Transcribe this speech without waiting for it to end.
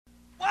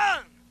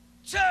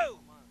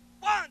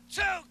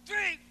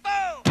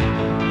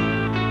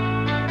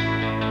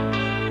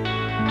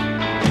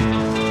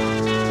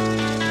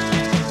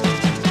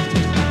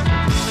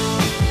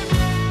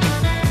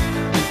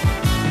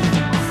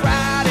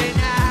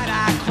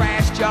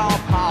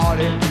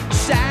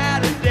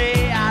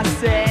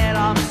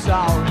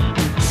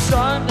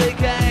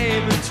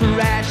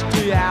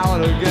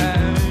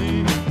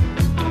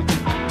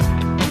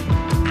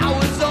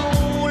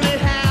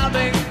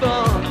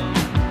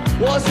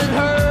wasn't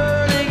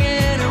hurting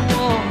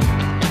anyone,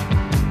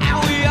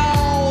 and we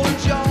all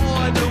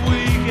enjoyed the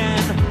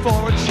weekend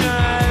for a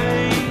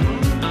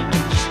change.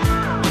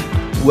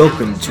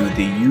 Welcome to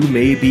the You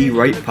May Be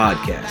Right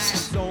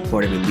podcast,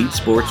 part of Elite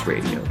Sports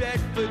Radio,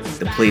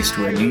 the place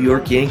where New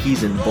York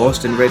Yankees and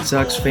Boston Red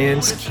Sox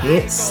fans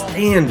can't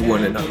stand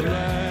one another.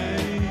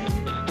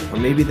 Or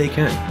maybe they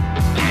can.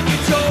 And you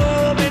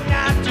told me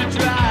not to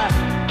try,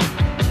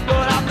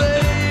 but I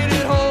made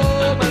it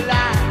home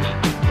alive.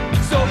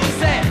 So you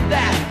said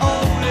that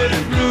old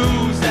little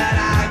blues that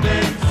I've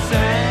been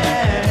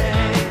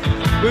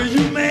saying. Well,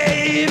 you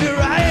may be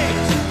right,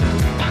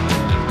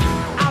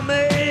 I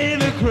may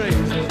be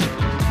crazy.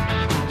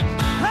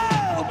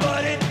 Oh,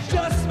 but it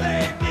just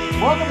made me.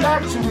 Welcome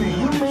back to the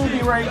You May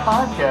Be Right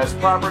podcast,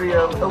 property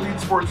of Elite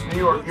Sports New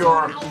York,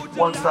 your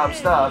one-stop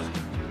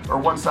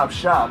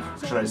shop,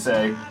 should I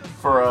say,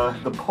 for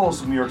the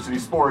pulse of New York City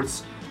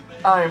sports.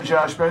 I am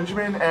Josh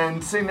Benjamin,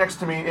 and sitting next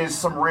to me is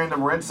some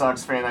random Red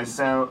Sox fan I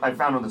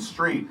found on the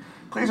street.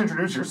 Please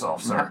introduce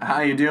yourself, sir.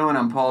 How you doing?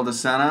 I'm Paul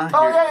DeSena.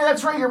 Oh, yeah,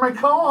 that's right. You're my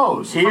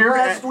co-host from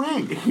last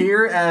week.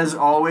 Here, as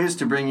always,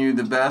 to bring you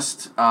the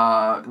best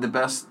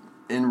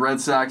in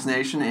Red Sox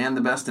Nation and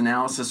the best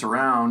analysis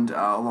around,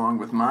 along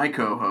with my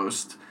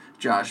co-host,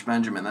 Josh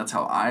Benjamin. That's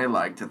how I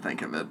like to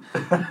think of it.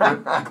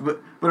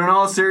 but in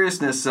all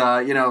seriousness,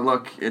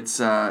 look, it's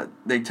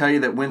they tell you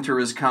that winter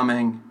is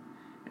coming,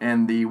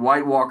 and the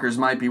White Walkers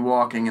might be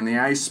walking, and the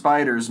Ice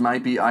Spiders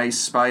might be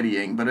ice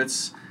spideying, but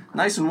it's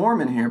nice and warm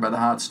in here by the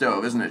hot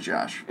stove, isn't it,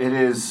 Josh? It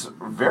is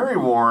very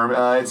warm.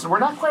 We're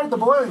not quite at the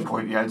boiling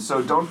point yet,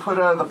 so don't put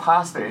the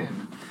pasta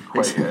in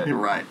quite yet.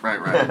 Right.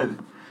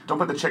 Don't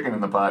put the chicken in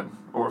the pot.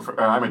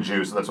 I'm a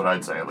Jew, so that's what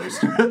I'd say, at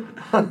least.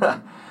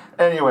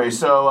 Anyway,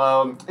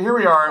 so here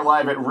we are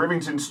live at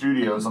Rivington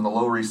Studios on the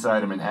Lower East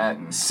Side of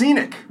Manhattan.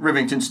 Scenic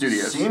Rivington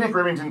Studios.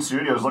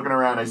 Looking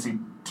around, I see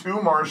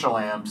 2 Marshall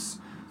amps,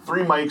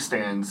 3 mic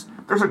stands.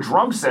 There's a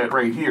drum set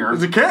right here.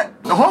 There's a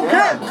kit. The whole kit.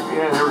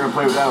 Yeah, they were going to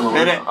play with that a little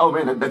bit. Oh,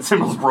 man, that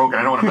cymbal's broken.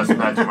 I don't want to mess with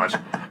that too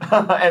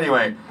much.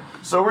 Anyway,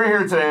 so we're here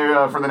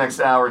today for the next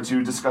hour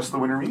to discuss the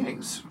winter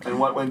meetings and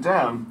what went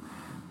down.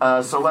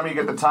 So let me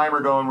get the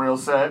timer going real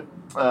set.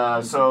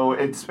 So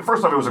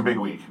first off, it was a big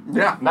week.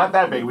 Yeah. Not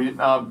that big.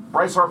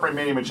 Bryce Harper and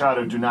Manny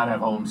Machado do not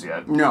have homes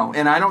yet. No,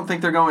 and I don't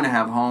think they're going to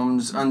have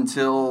homes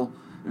until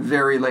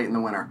very late in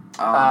the winter.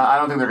 I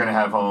don't think they're going to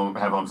have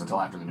homes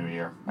until after the new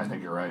year. I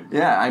think you're right.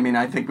 Yeah, I mean,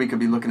 I think we could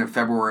be looking at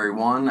February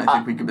 1. I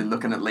think we could be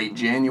looking at late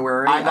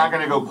January. I'm not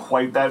going to go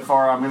quite that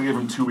far. I'm going to give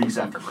them 2 weeks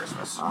after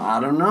Christmas. I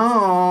don't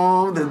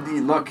know.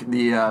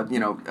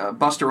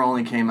 Buster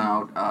Olney came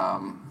out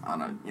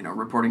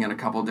reporting in a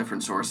couple of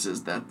different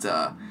sources that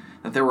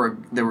there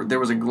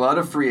was a glut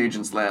of free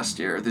agents last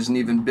year. There's an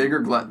even bigger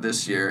glut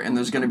this year, and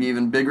there's going to be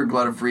even bigger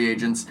glut of free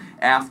agents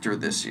after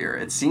this year.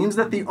 It seems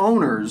that the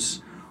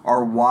owners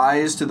are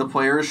wise to the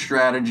players'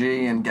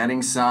 strategy and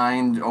getting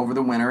signed over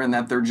the winter, and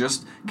that they're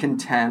just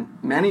content.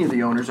 Many of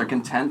the owners are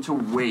content to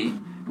wait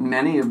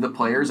many of the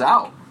players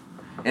out,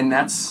 and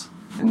that's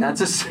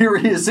a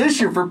serious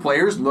issue for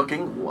players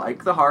looking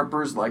like the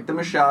Harpers, like the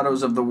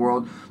Machados of the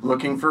world,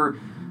 looking for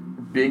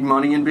big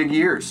money in big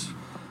years.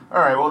 All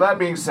right, well, that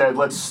being said,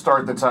 let's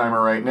start the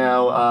timer right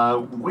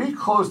now. We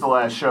closed the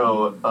last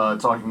show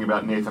talking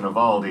about Nathan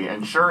Eovaldi,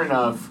 and sure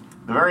enough,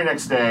 the very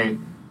next day,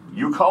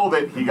 you called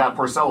it, he got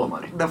Porcello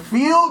money. The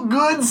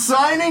feel-good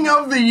signing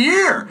of the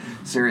year!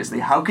 Seriously,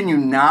 how can you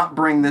not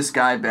bring this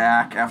guy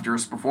back after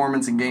his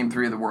performance in Game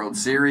 3 of the World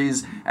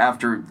Series,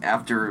 after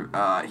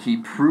he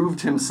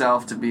proved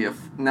himself to be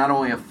not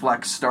only a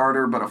flex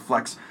starter, but a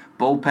flex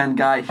bullpen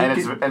guy?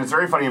 It's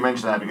very funny you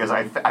mention that, because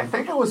I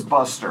think it was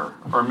Buster,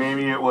 or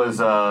maybe it was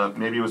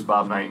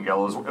Bob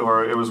Nightingale,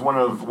 or it was one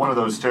of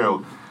those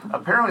two.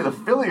 Apparently, the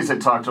Phillies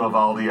had talked to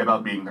Eovaldi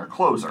about being their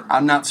closer.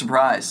 I'm not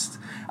surprised.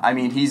 I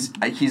mean, he's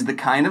the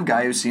kind of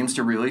guy who seems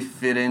to really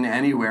fit in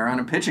anywhere on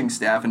a pitching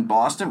staff, and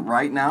Boston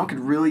right now could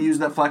really use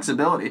that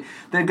flexibility.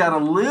 They've got a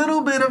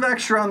little bit of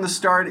extra on the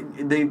start.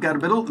 They've got a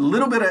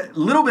little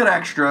bit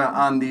extra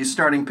on the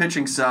starting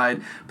pitching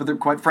side, but they're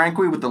quite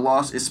frankly, with the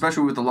loss,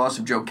 especially with the loss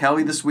of Joe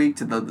Kelly this week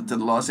to the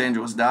Los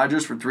Angeles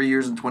Dodgers for 3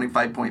 years and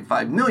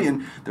 $25.5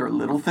 million, they're a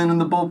little thin in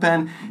the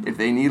bullpen. If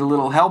they need a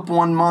little help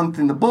 1 month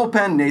in the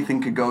bullpen,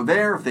 Nathan could go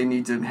there. If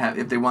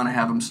they want to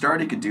have him start,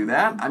 he could do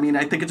that. I mean,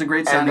 I think it's a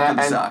great signing for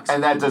the Sox.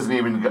 And that doesn't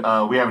even,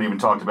 we haven't even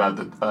talked about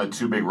the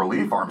 2 big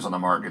relief arms on the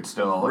market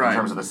still in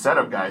terms of the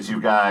setup guys.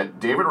 You've got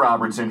David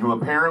Robertson, who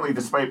apparently,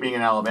 despite being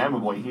an Alabama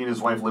boy, he and his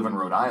wife live in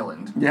Rhode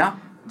Island. Yeah.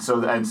 So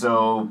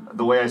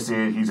the way I see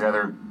it, he's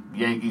either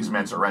Yankees,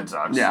 Mets, or Red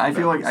Sox. Yeah, I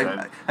feel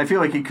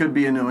like he could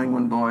be a New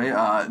England boy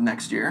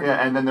next year.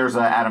 Yeah, and then there's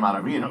Adam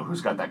Ottavino,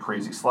 who's got that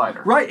crazy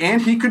slider. Right,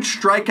 and he could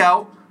strike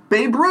out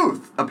Babe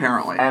Ruth,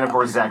 apparently. And, of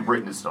course, Zach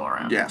Britton is still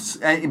around. Yes,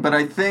 but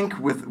I think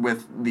with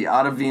the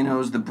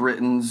Ottavinos, the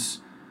Brittons,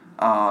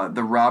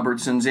 the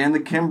Robertsons, and the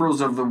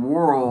Kimbrels of the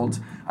world,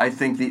 I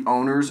think the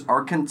owners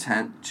are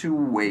content to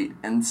wait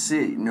and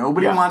see.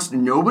 Nobody wants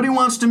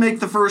to make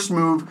the first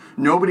move.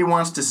 Nobody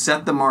wants to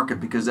set the market,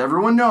 because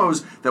everyone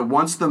knows that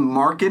once the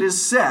market is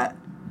set,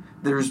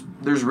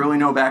 there's really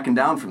no backing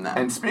down from that.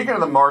 And speaking of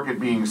the market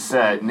being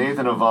set,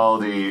 Nathan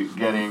Eovaldi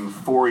getting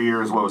 4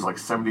 years, what was it, like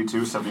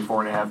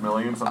 74.5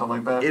 million, something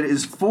like that? It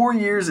is 4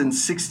 years and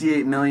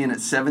 $68 million at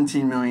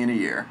 $17 million a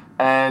year.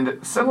 And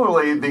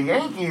similarly, the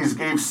Yankees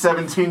gave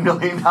 $17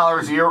 million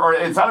a year, or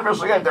it's not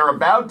officially yet, they're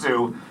about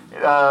to.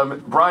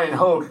 Brian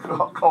Hoke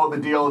called the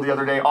deal the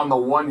other day on the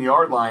 1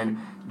 yard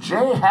line.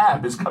 Jay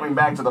Happ is coming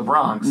back to the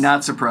Bronx.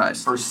 Not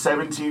surprised. For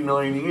 $17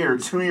 million a year,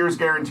 2 years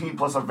guaranteed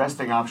plus a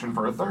vesting option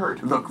for a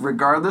third. Look,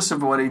 regardless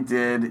of what he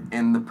did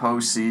in the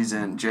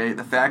postseason,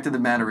 the fact of the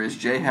matter is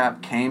Jay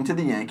Happ came to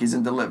the Yankees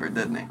and delivered,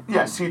 didn't he?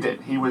 Yes, he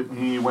did. He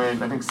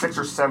went, I think, 6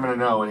 or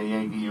 7-0 in a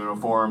Yankee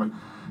uniform.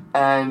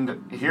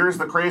 And here's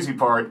the crazy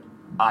part.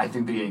 I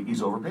think the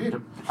Yankees overpaid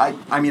him. I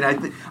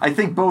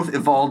think both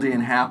Eovaldi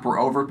and Happ were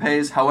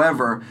overpays.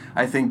 However,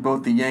 I think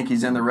both the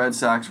Yankees and the Red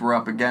Sox were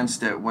up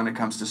against it when it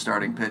comes to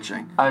starting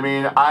pitching. I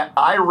mean,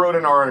 I wrote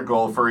an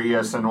article for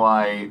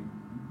ESNY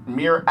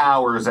mere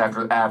hours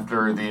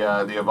after the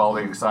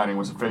Eovaldi signing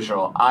was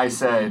official. I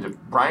said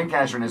Brian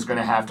Cashman is going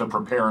to have to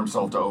prepare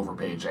himself to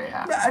overpay Jay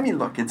Happ. I mean,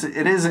 look, it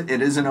is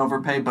an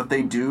overpay, but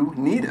they do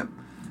need him.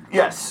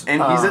 Yes.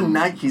 And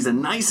he's a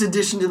nice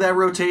addition to that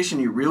rotation.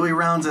 He really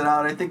rounds it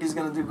out. I think he's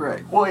going to do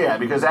great. Well, yeah,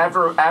 because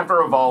after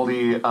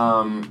Eovaldi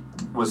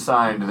was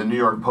signed, the New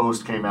York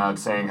Post came out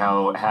saying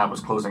how Happ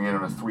was closing in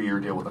on a 3-year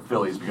deal with the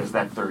Phillies because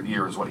that third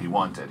year is what he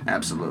wanted.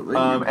 Absolutely.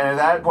 And at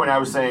that point, I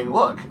was saying,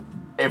 look,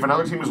 if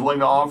another team is willing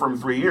to offer him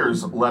 3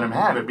 years, let him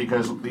have it,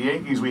 because the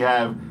Yankees, we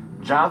have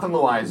Jonathan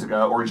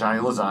Loaizaga, or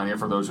Johnny Lasagna,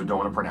 for those who don't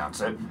want to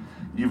pronounce it.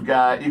 You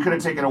could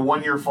have taken a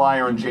 1-year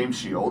flyer on James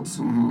Shields,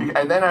 and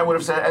then I would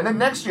have said, and then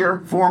next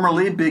year,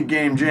 formerly Big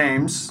Game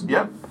James.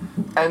 Yep.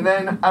 And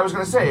then I was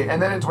going to say,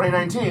 and then in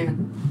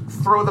 2019,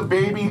 throw the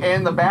baby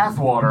and the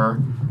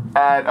bathwater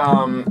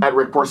at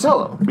Rick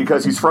Porcello,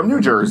 because he's from New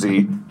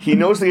Jersey, he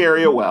knows the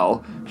area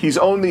well, he's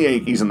owned the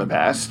Yankees in the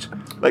past.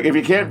 Like, if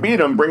you can't beat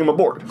him, bring him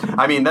aboard.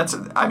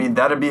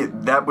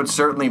 That would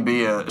certainly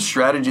be a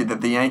strategy that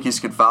the Yankees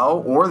could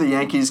follow, or the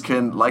Yankees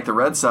can, like the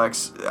Red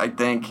Sox, I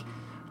think,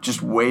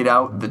 just wait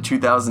out the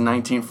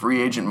 2019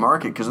 free agent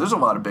market, because there's a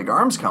lot of big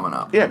arms coming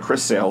up. Yeah,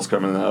 Chris Sale's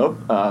coming up,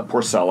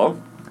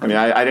 Porcello. I mean,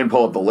 I didn't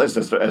pull up the list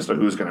as to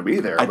who's going to be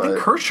there. I think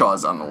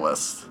Kershaw's on the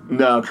list.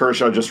 No,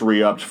 Kershaw just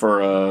re-upped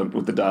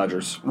with the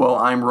Dodgers. Well,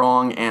 I'm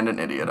wrong and an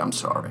idiot. I'm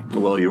sorry.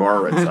 Well, you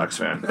are a Red Sox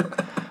fan.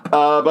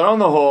 But on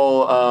the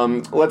whole,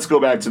 let's go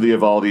back to the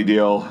Eovaldi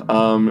deal.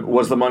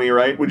 Was the money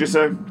right, would you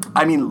say?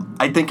 I mean,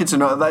 I think it's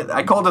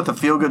I called it the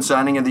feel-good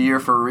signing of the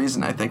year for a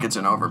reason. I think it's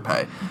an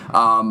overpay.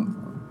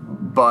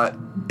 But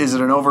is it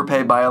an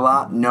overpay by a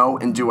lot? No.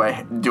 And do I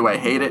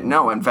hate it?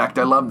 No. In fact,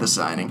 I love the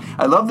signing.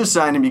 I love the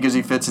signing because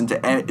he fits into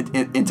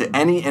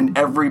any and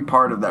every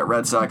part of that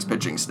Red Sox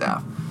pitching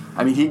staff.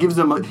 I mean, he gives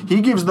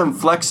them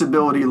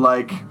flexibility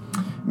like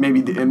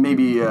maybe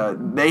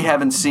they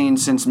haven't seen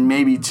since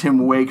maybe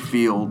Tim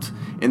Wakefield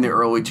in the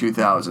early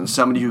 2000s.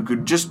 Somebody who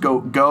could just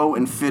go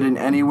and fit in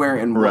anywhere,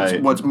 and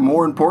what's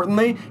more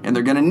importantly, and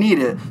they're going to need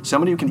it,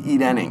 somebody who can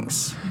eat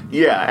innings.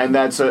 Yeah, and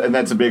that's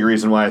a big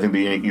reason why I think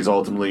the Yankees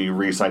ultimately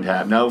re-signed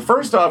Happ. Now,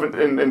 first off,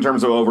 in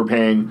terms of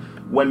overpaying,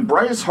 when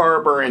Bryce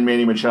Harper and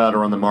Manny Machado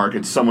are on the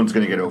market, someone's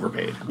going to get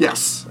overpaid.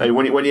 Yes.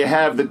 When you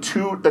have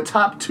the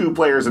top two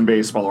players in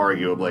baseball,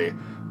 arguably,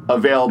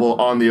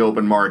 available on the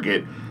open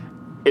market,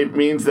 it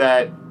means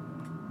that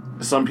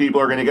some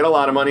people are going to get a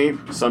lot of money,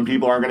 some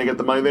people aren't going to get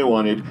the money they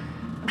wanted.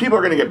 People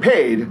are going to get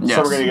paid, yes.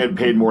 Some are going to get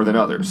paid more than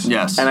others.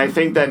 Yes. And I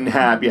think that in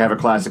Happ, you have a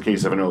classic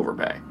case of an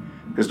overpay.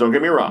 Because don't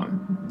get me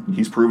wrong,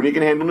 he's proven he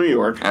can handle New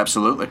York.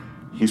 Absolutely.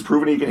 He's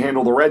proven he can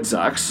handle the Red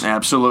Sox.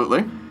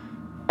 Absolutely.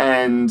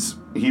 And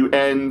he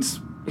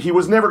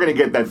was never going to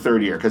get that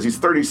third year because he's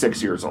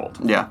 36 years old.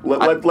 Yeah.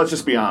 Let's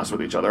just be honest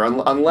with each other.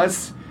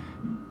 Unless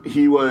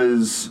he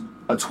was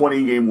a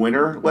 20-game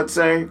winner, let's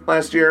say,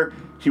 last year,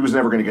 he was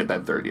never going to get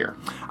that third year.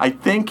 I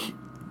think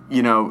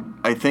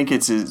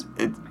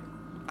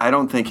I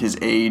don't think his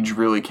age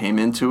really came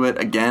into it.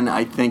 Again,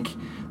 I think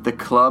the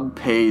club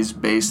pays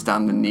based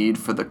on the need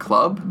for the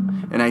club,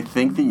 and I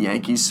think the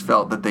Yankees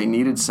felt that they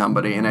needed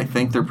somebody, and I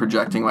think they're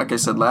projecting, like I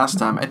said last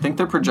time, I think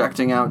they're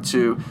projecting out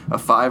to a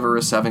 5 or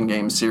a 7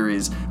 game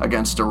series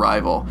against a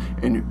rival.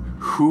 And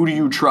who do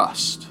you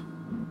trust?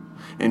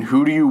 And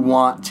who do you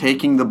want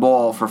taking the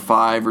ball for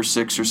 5 or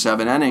 6 or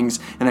 7 innings?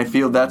 And I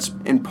feel that's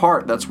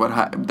what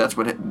Happ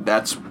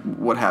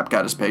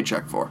got his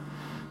paycheck for.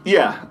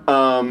 Yeah,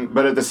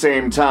 but at the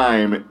same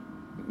time,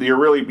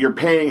 you're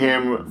paying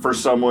him for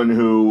someone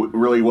who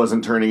really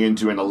wasn't turning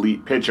into an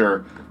elite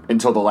pitcher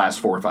until the last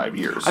 4 or 5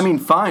 years. I mean,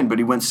 fine, but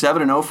he went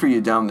 7-0 for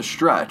you down the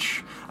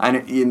stretch, and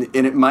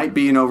it might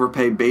be an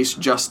overpay based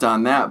just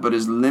on that. But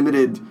his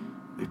limited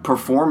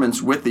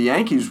performance with the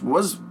Yankees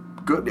was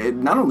good.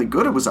 Not only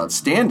good, it was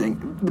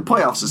outstanding. The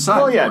playoffs aside.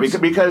 Well, yeah,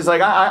 because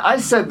like I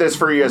said this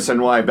for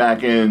ESNY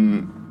back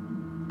in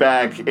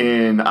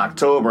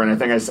October, and I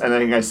think I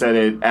said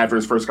it after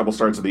his first couple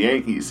starts of the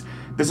Yankees.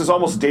 This is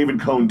almost David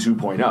Cone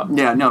 2.0.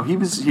 Yeah, no, he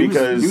was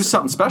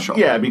something special.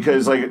 Yeah,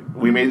 because like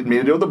we made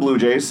a deal with the Blue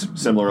Jays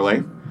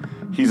similarly.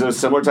 He's a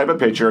similar type of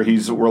pitcher.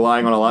 He's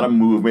relying on a lot of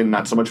movement,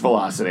 not so much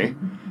velocity.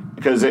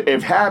 Because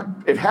if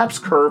Hap's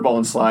curveball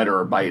and slider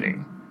are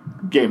biting,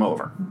 game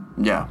over.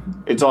 Yeah.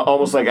 It's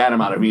almost like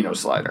Adam Ottavino's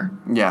slider.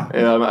 Yeah.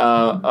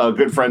 A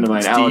good friend of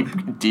mine,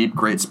 Alec. Deep,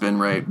 great spin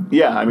rate.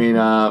 Yeah, I mean,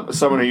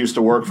 someone who used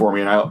to work for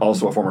me, and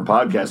also a former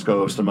podcast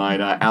co-host of mine,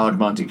 Alec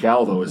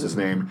Montecalvo is his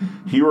name.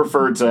 He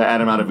referred to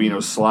Adam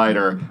Ottavino's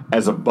slider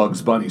as a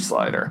Bugs Bunny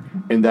slider,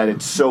 in that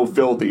it's so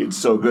filthy, it's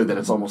so good that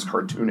it's almost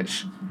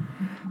cartoonish.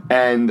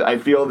 And I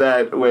feel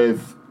that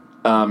with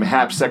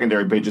Hap's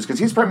secondary pitches, because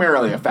he's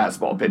primarily a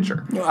fastball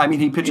pitcher. I mean,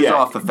 he pitches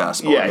off the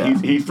fastball. Yeah,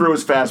 he threw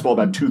his fastball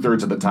about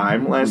 2/3 of the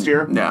time last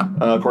year. Yeah,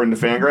 according to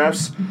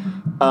Fangraphs.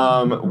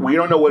 We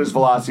don't know what his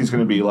velocity is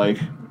going to be like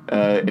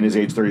in his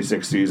age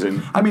 36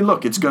 season. I mean,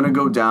 look, it's going to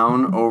go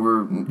down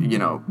over.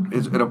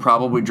 It'll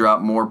probably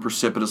drop more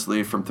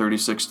precipitously from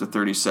 36 to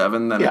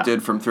 37 than it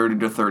did from 30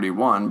 to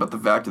 31. But the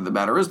fact of the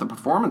matter is, the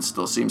performance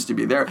still seems to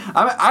be there.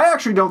 I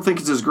actually don't think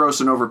it's as gross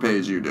an overpay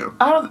as you do.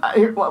 Let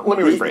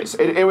me rephrase.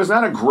 It was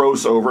not a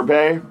gross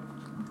overpay.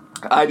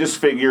 I just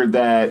figured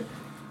that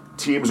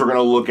teams are going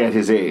to look at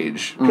his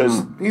age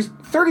because he's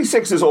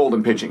 36 is old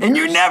in pitching. And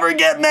you're never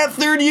getting that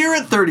third year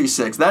at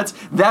 36.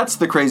 That's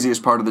the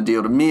craziest part of the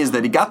deal to me, is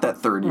that he got that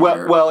third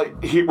year.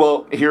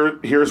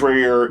 Here's where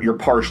you're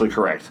partially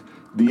correct.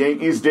 The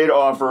Yankees did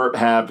offer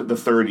Hap the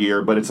third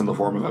year, but it's in the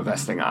form of a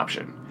vesting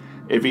option.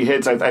 If he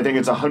hits, I think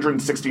it's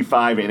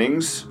 165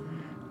 innings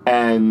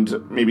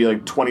and maybe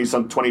like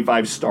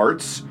 25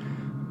 starts.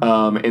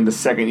 In the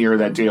second year of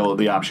that deal,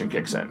 the option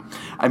kicks in.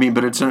 I mean,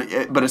 but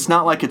it's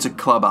not like it's a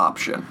club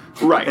option,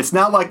 right? It's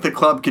not like the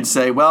club could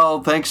say,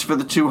 "Well, thanks for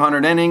the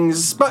 200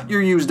 innings, but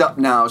you're used up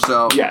now,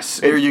 so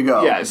here you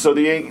go." Yeah, so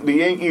the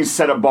Yankees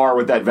set a bar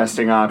with that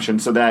vesting option,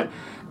 so that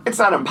it's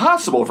not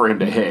impossible for him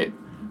to hit,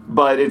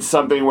 but it's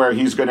something where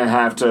he's going to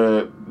have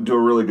to do a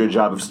really good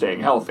job of staying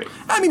healthy.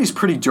 I mean, he's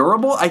pretty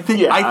durable. I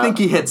think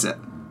he hits it.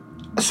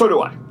 So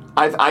do I.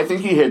 I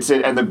think he hits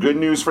it, and the good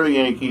news for the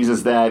Yankees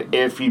is that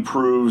if he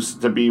proves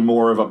to be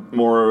more of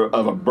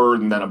a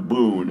burden than a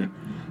boon,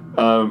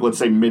 let's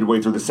say midway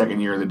through the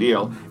second year of the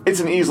deal, it's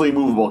an easily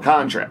movable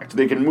contract.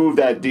 They can move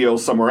that deal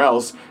somewhere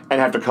else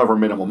and have to cover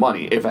minimal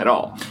money, if at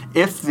all.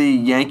 If the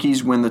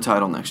Yankees win the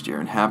title next year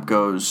and Hap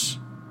goes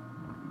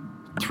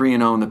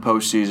 3-0 in the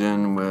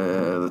postseason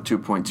with a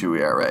 2.2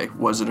 ERA,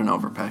 was it an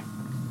overpay?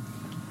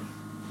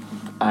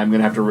 I'm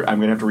gonna have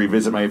to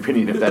revisit my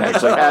opinion if that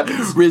actually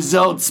happens.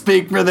 Results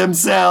speak for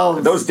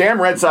themselves. Those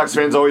damn Red Sox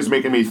fans always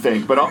making me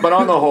think. But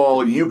on the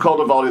whole, you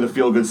called Eovaldi the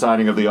feel-good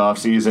signing of the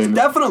offseason.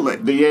 Definitely.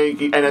 The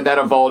Yankees, and that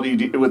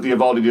with the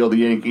Eovaldi deal, the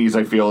Yankees,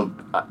 I feel,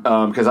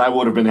 because I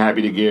would have been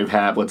happy to give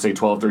Hap, let's say,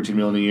 $12, $13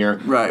 million a year.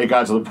 Right. It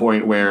got to the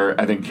point where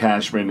I think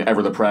Cashman,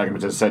 ever the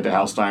pragmatist, said to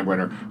Hal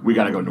Steinbrenner, "We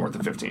got to go north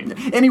of 15."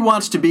 And he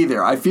wants to be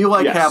there. I feel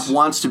like Hap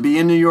wants to be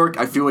in New York.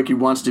 I feel like he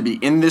wants to be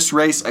in this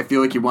race. I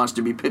feel like he wants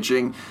to be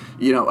pitching,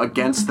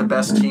 against the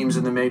best teams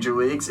in the major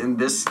leagues, and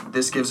this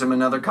gives him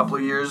another couple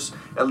of years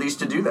at least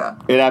to do that.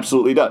 It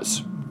absolutely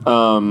does.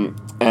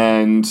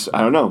 And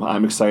I don't know.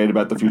 I'm excited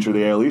about the future of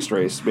the AL East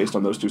race based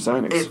on those two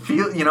signings. It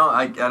feels,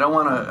 I don't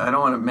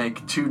want to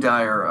make too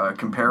dire a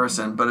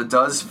comparison, but it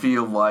does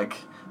feel like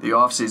the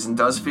offseason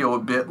does feel a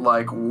bit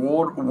like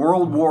World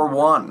War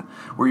I,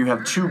 where you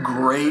have two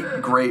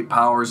great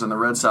powers in the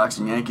Red Sox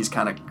and Yankees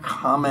kind of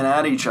coming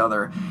at each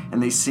other,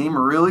 and they seem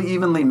really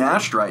evenly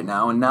matched right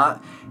now,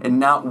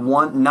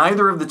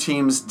 neither of the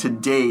teams to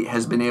date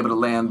has been able to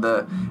land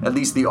at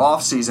least the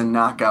offseason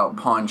knockout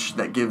punch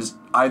that gives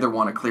either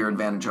one a clear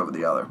advantage over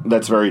the other.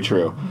 That's very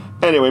true.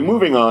 Anyway,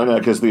 moving on,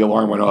 because the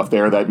alarm went off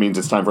there, that means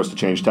it's time for us to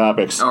change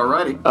topics.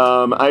 Alrighty.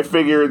 Paul and I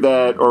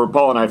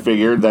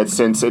figured that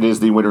since it is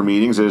the winter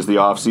meetings, it is the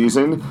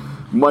off-season,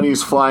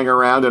 money's flying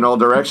around in all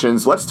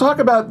directions, let's talk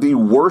about the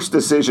worst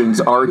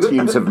decisions our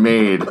teams have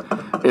made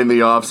in the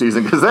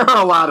offseason, because there are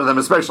a lot of them,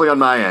 especially on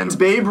my end.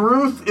 Babe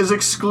Ruth is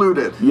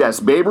excluded. Yes,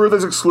 Babe Ruth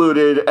is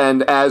excluded,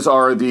 and as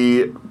are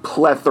the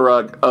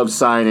plethora of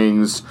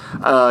signings.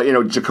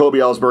 Jacoby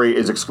Ellsbury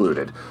is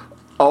excluded.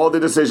 All the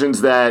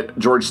decisions that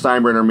George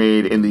Steinbrenner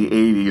made in the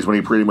 80s when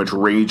he pretty much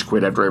rage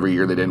quit after every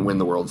year they didn't win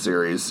the World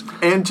Series.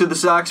 And to the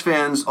Sox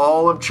fans,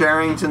 all of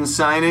Charrington's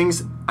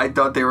signings, I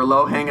thought they were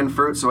low-hanging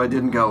fruit, so I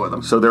didn't go with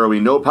them. So there will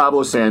be no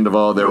Pablo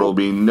Sandoval. There will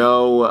be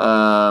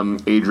no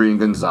Adrian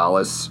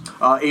Gonzalez.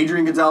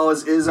 Adrian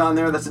Gonzalez is on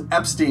there. That's an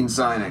Epstein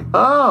signing.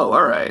 Oh,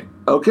 all right.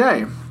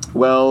 Okay.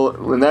 Well,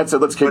 when that's it,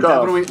 let's kick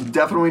off.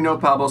 Definitely no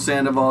Pablo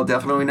Sandoval.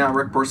 Definitely not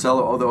Rick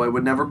Porcello. Although I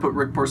would never put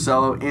Rick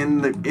Porcello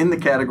in the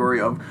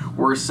category of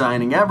worst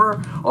signing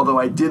ever. Although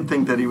I did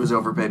think that he was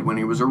overpaid when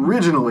he was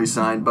originally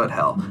signed. But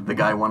hell, the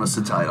guy won us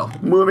a title.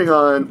 Moving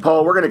on,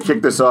 Paul. We're going to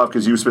kick this off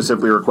because you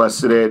specifically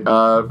requested it.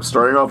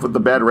 Starting off with the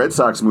bad Red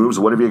Sox moves.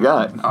 What have you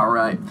got? All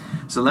right.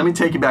 So let me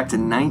take you back to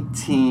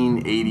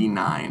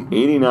 1989.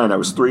 89. I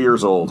was 3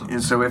 years old.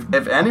 And so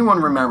if anyone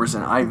remembers,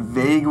 and I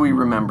vaguely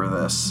remember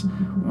this,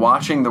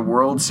 watching the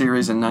World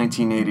Series in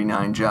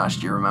 1989. Josh,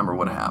 do you remember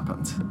what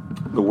happened?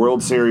 The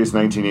World Series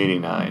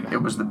 1989.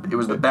 It was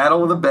the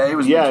Battle of the Bay. It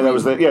was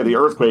the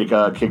earthquake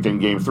kicked in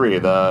Game 3.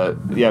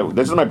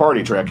 This is my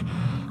party trick.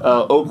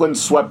 Oakland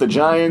swept the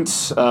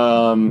Giants.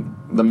 The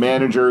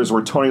managers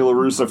were Tony La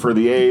Russa for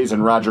the A's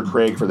and Roger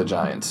Craig for the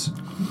Giants.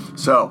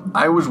 So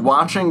I was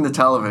watching the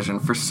television.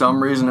 For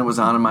some reason, it was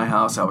on in my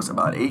house. I was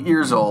about 8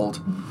 years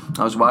old.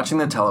 I was watching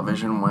the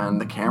television when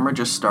the camera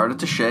just started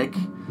to shake,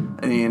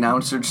 and the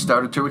announcer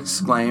started to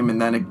exclaim,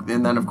 and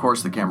then of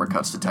course the camera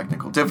cuts to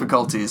technical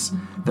difficulties.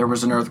 There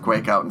was an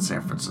earthquake out in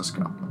San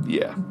Francisco.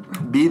 Yeah.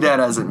 Be that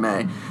as it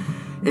may.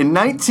 In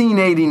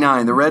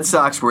 1989, the Red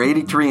Sox were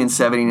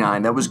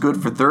 83-79. That was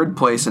good for third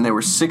place, and they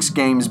were 6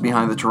 games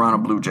behind the Toronto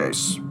Blue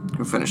Jays,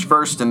 who finished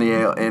first in the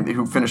AL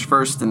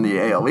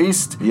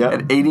East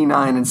at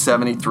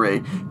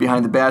 89-73,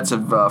 behind the bats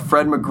of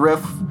Fred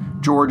McGriff,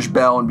 George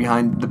Bell, and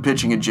behind the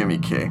pitching of Jimmy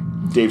Key.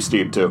 Dave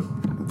Steep, too.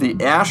 The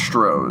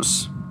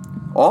Astros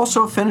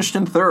also finished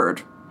in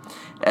third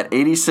at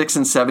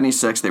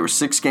 86-76. They were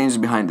 6 games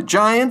behind the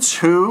Giants,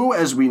 who,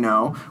 as we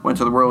know, went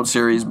to the World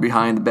Series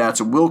behind the bats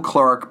of Will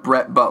Clark,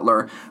 Brett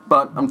Butler,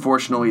 but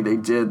unfortunately they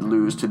did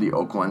lose to the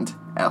Oakland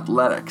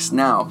Athletics.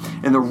 Now,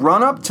 in the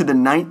run-up to the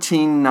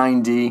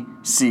 1990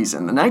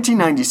 season, the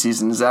 1990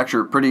 season is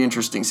actually a pretty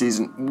interesting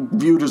season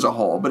viewed as a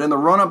whole, but in the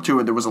run-up to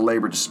it, there was a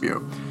labor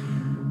dispute.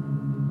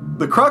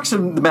 The crux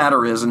of the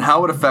matter is, and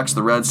how it affects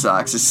the Red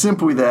Sox, is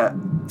simply that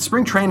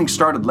spring training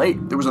started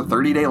late. There was a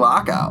 30-day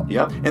lockout.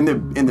 Yep. And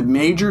the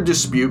major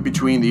dispute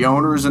between the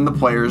owners and the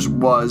players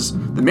was,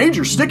 the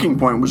major sticking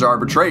point was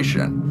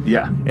arbitration.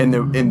 Yeah. And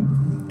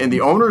the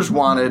owners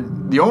wanted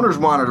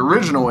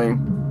originally,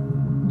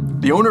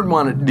 the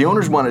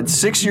owners wanted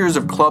 6 years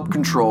of club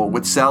control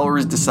with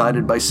salaries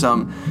decided by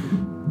some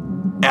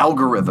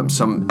algorithm,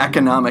 some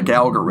economic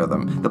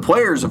algorithm. The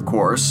players, of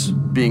course,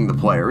 being the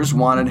players,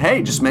 wanted,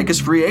 hey, just make us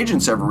free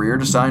agents every year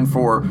to sign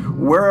for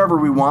wherever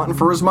we want and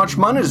for as much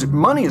money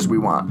as we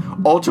want.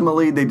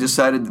 Ultimately, they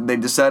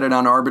decided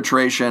on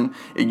arbitration.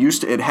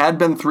 It had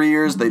been 3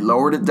 years. They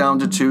lowered it down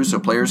to 2 so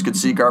players could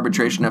seek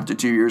arbitration after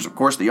 2 years. Of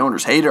course, the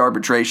owners hated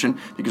arbitration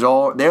because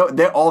all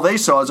they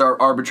saw is our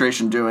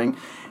arbitration doing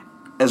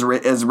as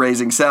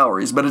raising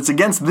salaries. But it's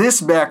against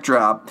this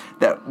backdrop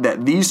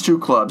that these two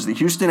clubs, the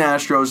Houston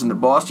Astros and the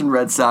Boston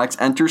Red Sox,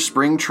 enter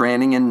spring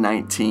training in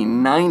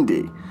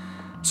 1990.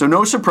 So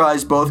no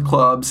surprise, both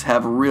clubs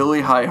have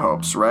really high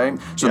hopes, right?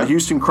 So The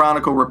Houston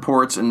Chronicle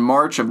reports in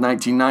March of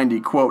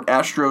 1990, quote,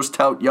 Astros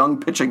tout young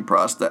pitching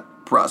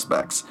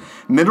prospects.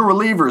 Middle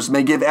relievers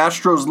may give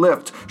Astros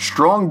lift.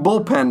 Strong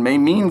bullpen may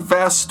mean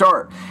fast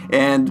start.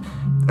 And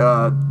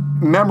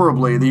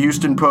memorably, the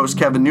Houston Post,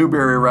 Kevin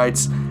Newberry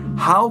writes,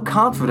 how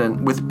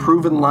confident with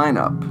proven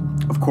lineup?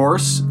 Of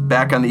course,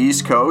 back on the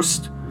East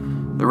Coast,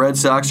 the Red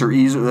Sox are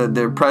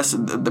the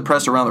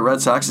press around the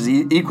Red Sox is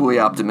equally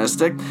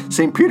optimistic.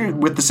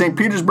 With the St.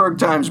 Petersburg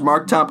Times,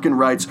 Mark Tompkin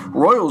writes,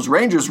 Royals,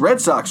 Rangers,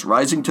 Red Sox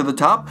rising to the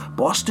top.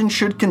 Boston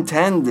should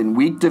contend in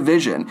weak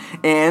division.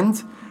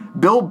 And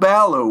Bill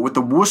Ballo with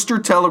the Worcester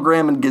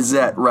Telegram and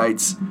Gazette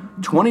writes,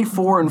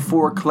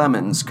 24-4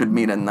 Clemens could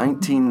mean a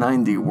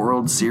 1990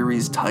 World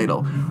Series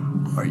title.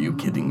 Are you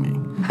kidding me?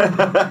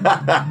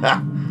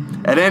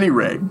 At any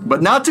rate,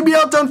 but not to be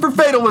outdone for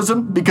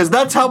fatalism, because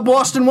that's how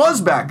Boston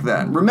was back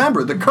then.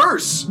 Remember, the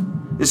curse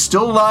is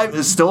still alive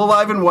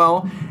and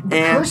well. And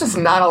the curse is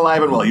not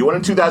alive and well. You won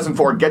in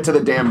 2004. Get to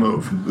the damn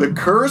move. The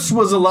curse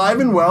was alive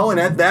and well, and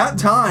at that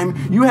time,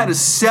 you had a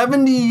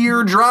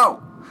 70-year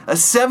drought.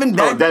 Then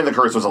the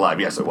curse was alive.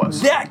 Yes, it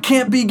was. That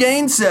can't be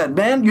gainsaid,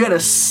 man. You had a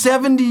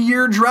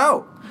 70-year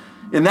drought.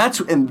 And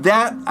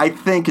that I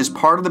think is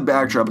part of the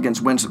backdrop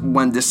against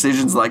when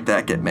decisions like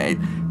that get made.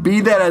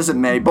 Be that as it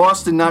may,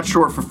 Boston, not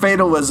short for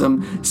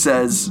fatalism,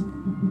 says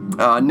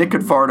Nick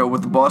Cafardo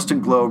with the Boston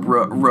Globe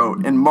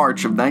wrote in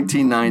March of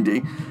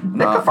 1990.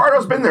 Nick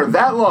Cafardo's been there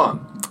that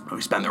long. Oh,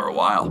 he's been there a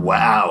while.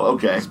 Wow.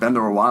 Okay. He's been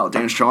there a while.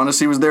 Dan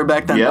Shaughnessy was there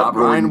back then. Yep, Bob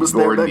Ryan was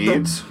there back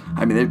then.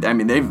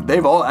 Needs.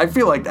 They've all. I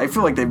feel like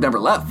they've never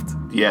left.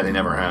 Yeah, they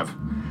never have.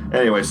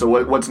 Anyway, so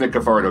what's Nick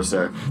Cafardo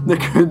say? Nick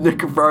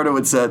Cafardo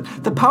had said,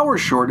 the power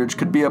shortage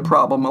could be a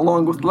problem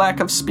along with lack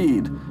of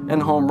speed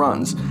and home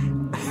runs.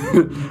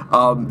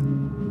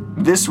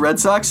 This Red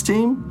Sox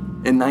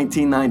team in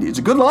 1990, it's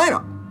a good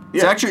lineup.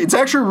 Yeah. It's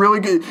actually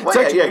really good.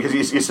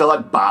 Because you still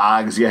had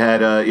Boggs, you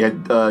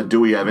had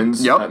Dewey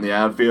Evans out in the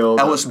outfield.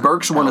 Ellis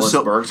Burks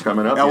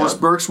coming up. Ellis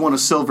Burks won a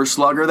Silver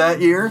Slugger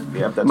that year.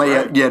 Yep, that's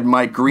right. You had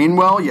Mike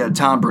Greenwell, you had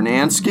Tom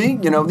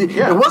Bernansky.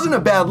 It wasn't a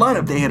bad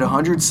lineup. They had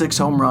 106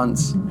 home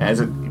runs.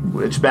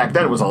 Which back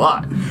then was a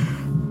lot.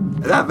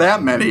 Not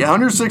that many.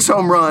 106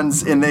 home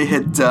runs, and they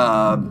hit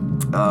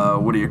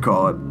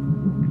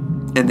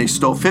and they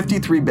stole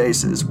 53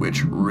 bases,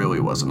 which really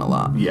wasn't a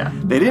lot. Yeah.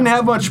 They didn't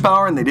have much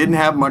power and they didn't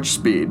have much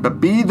speed,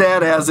 but be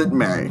that as it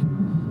may.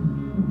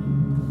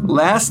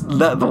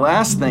 The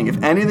last thing,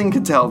 if anything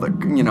could tell, the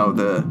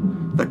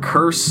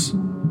curse,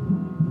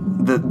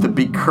 the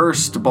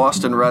becursed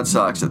Boston Red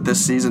Sox that this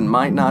season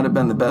might not have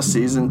been the best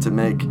season to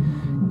make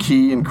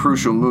key and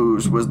crucial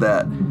moves, was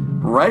that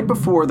Right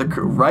before the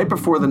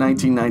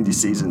 1990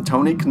 season,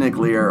 Tony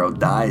Conigliaro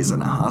dies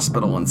in a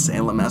hospital in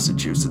Salem,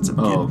 Massachusetts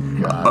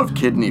of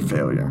kidney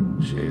failure.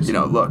 Jeez. You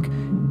know, look,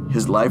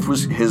 his life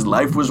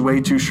was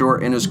way too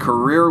short, and his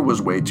career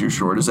was way too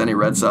short, as any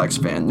Red Sox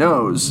fan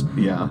knows.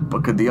 Yeah.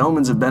 But could the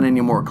omens have been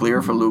any more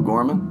clear for Lou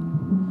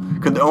Gorman?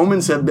 Could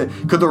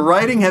the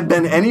writing have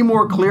been any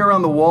more clear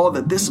on the wall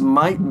that this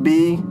might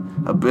be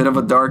a bit of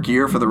a dark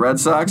year for the Red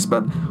Sox?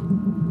 But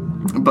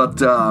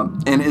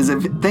as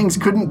if things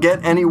couldn't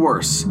get any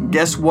worse,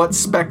 guess what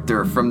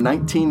Spectre from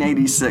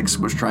 1986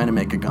 was trying to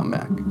make a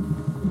comeback?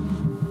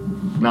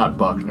 Not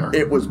Buckner.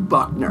 It was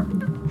Buckner.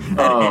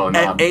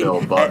 Not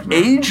Bill Buckner.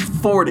 At age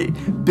 40,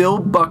 Bill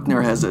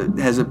Buckner has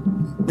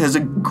a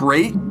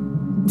great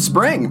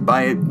spring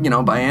by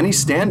any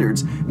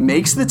standards.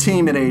 Makes the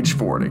team at age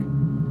 40.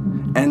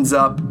 Ends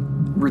up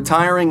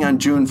retiring on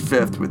June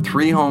 5th with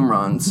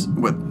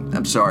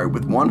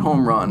 1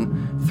 home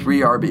run, 3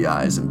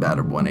 RBIs, and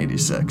batted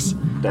 186.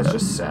 That's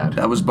just sad.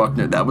 That was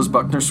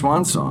Buckner's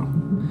swan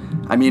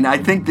song. I mean, I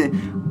think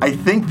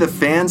the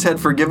fans had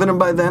forgiven him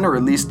by then, or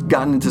at least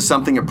gotten into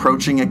something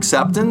approaching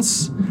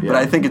acceptance. Yeah. But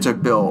I think it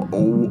took Bill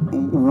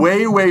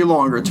way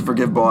longer to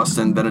forgive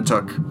Boston than it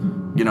took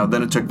them to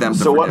forgive him.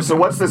 So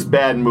what's this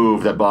bad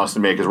move that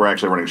Boston made? Because we're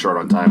actually running short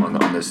on time on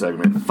this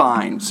segment.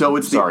 Fine.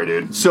 Sorry,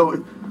 dude.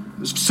 So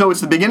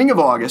it's the beginning of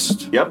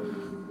August. Yep.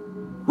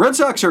 Red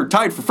Sox are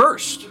tied for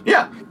first.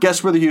 Yeah.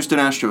 Guess where the Houston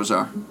Astros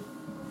are?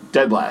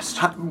 Dead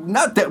last.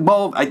 Not that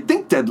well. I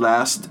think dead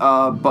last.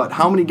 But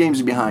how many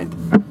games behind?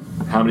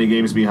 How many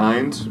games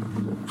behind?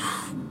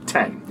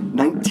 10.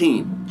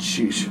 19.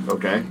 Sheesh.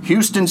 Okay.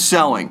 Houston's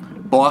selling.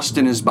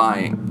 Boston is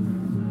buying.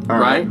 All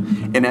right.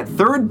 And at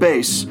third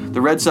base,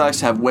 the Red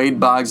Sox have Wade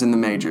Boggs in the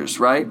majors,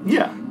 right?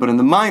 Yeah. But in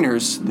the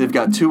minors, they've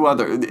got two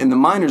other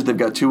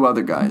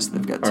guys.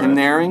 They've got Tim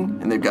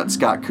Naring and they've got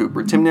Scott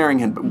Cooper. Tim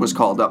Naring was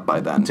called up by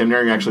then. Tim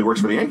Naring actually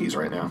works for the Yankees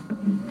right now.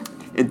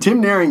 And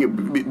Tim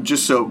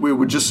Naring, we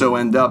would just so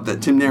end up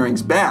that Tim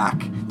Naring's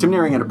back. Tim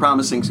Naring had a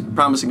promising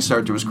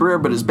start to his career,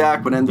 but his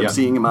back would end up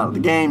seeing him out of the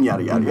game,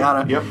 yada, yada,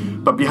 yada. Yep.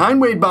 But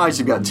behind Wade Boggs,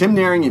 you've got Tim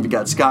Naring, you've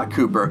got Scott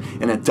Cooper,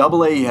 and at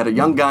AA, you had a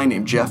young guy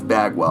named Jeff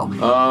Bagwell.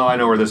 Oh, I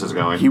know where this is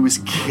going. He was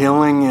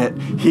killing it.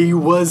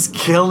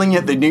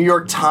 The New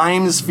York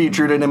Times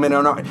featured him in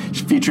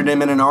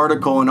an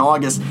article in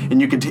August,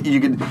 and you could,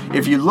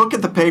 if you look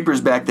at the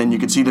papers back then, you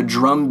could see the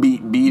drum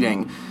beat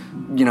beating.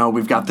 You know,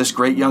 we've got this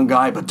great young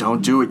guy, but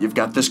don't do it. You've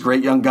got this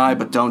great young guy,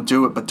 but don't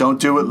do it. But don't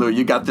do it, Lou.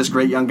 You got this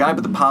great young guy,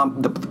 but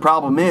the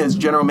problem is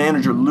general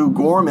manager Lou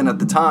Gorman at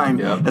the time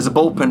has a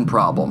bullpen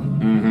problem.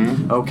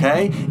 Mm-hmm.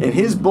 Okay? And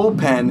his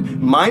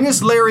bullpen,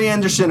 minus Larry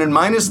Anderson and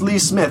minus Lee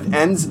Smith,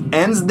 ends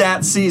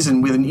that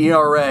season with an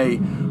ERA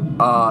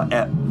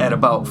at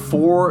about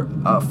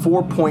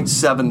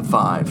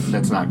 4.75.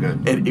 That's not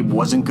good. It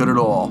wasn't good at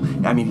all.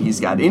 I mean, he's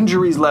got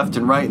injuries left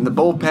and right in the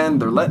bullpen.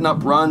 They're letting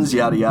up runs,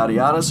 yada, yada,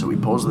 yada. So he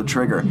pulls the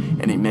trigger,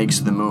 and he makes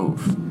the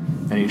move.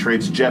 And he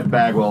trades Jeff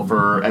Bagwell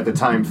for, at the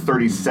time,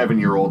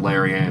 37-year-old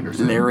Larry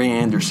Anderson.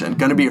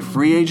 Going to be a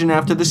free agent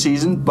after the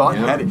season, but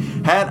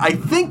had I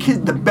think,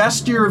 the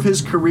best year of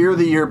his career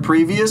the year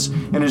previous,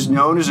 and is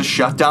known as a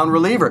shutdown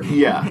reliever.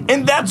 Yeah.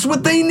 And that's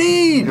what they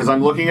need. Because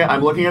I'm looking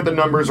at the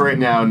numbers right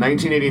now.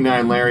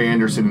 1989, Larry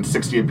Anderson, in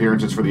 60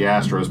 appearances for the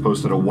Astros,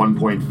 posted a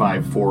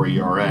 1.54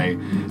 ERA.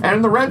 And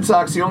in the Red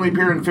Sox, he only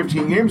appeared in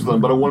 15 games with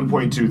them, but a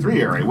 1.23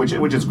 ERA,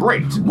 which is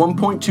great.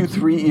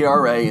 1.23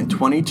 ERA in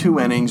 22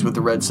 innings with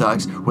the Red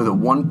Sox, with a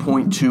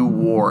 1.2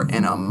 WAR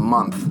in a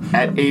month.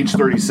 At age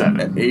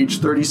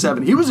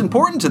 37. He was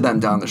important to them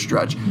down the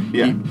stretch.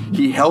 Yeah.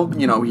 He held,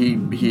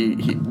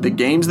 the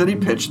games that he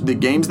pitched, and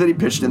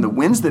the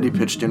wins that he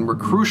pitched in were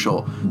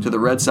crucial to the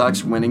Red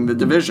Sox winning the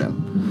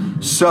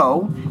division.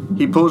 So,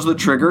 he pulls the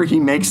trigger,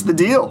 he makes the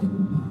deal.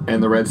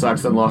 And the Red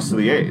Sox then lost to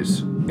the A's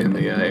in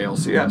the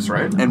ALCS,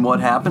 right? And what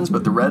happens?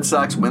 But the Red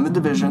Sox win the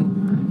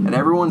division, and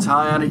everyone's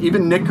high on it.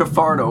 Even Nick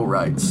Cafardo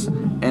writes,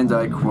 and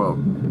I quote,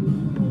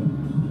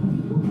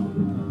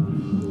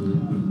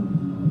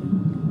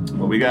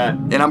 what we got?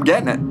 And I'm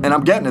getting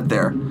it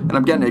there.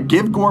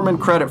 Give Gorman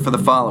credit for the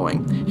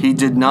following. He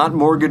did not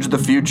mortgage the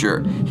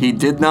future. He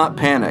did not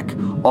panic.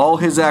 All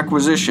his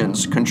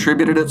acquisitions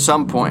contributed at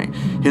some point.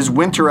 His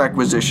winter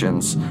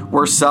acquisitions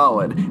were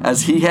solid.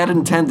 As he had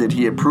intended,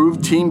 he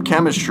improved team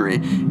chemistry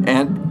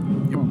and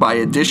by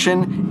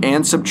addition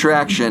and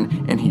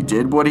subtraction, and he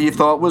did what he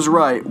thought was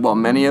right, while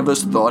many of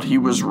us thought he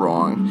was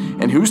wrong.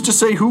 And who's to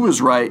say who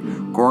was right?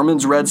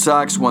 Gorman's Red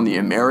Sox won the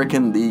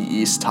American League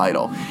East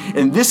title.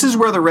 And this is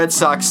where the Red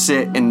Sox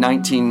sit in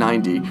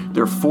 1990.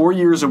 They're 4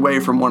 years away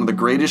from one of the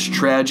greatest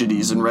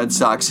tragedies in Red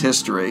Sox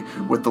history,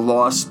 with the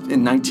loss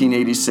in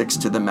 1986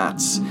 to the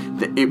Mets.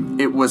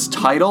 It was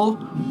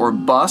title or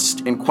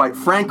bust, and quite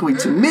frankly,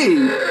 to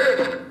me,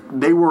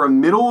 they were a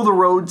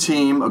middle-of-the-road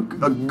team,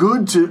 a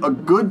good to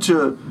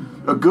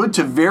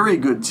very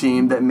good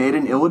team that made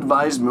an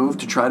ill-advised move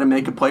to try to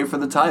make a play for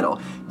the title.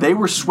 They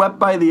were swept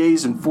by the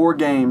A's in 4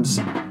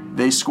 games.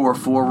 They score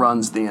 4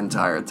 runs the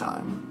entire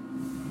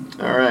time.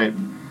 All right.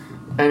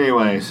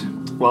 Anyways,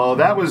 well,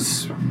 that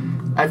was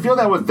I feel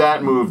that with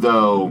that move,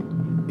 though,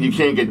 you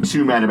can't get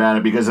too mad about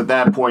it because at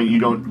that point you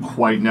don't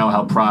quite know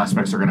how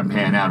prospects are going to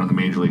pan out on the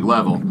major league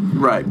level.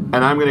 Right. And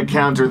I'm going to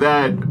counter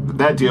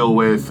that deal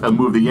with a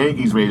move the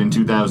Yankees made in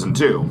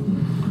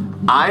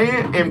 2002. I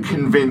am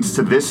convinced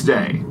to this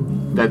day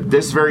that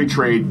this very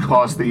trade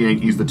cost the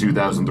Yankees the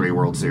 2003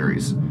 World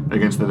Series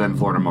against the then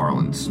Florida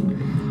Marlins.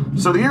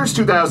 So the year is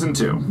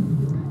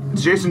 2002.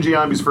 It's Jason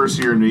Giambi's first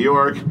year in New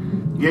York.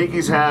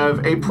 Yankees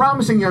have a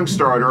promising young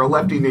starter, a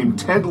lefty named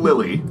Ted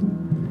Lilly,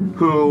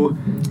 who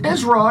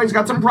is raw. He's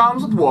got some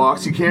problems with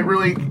walks. He can't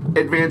really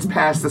advance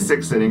past the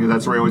sixth inning, because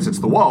that's where he always hits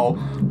the wall.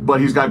 But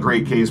he's got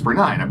great Ks per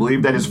nine. I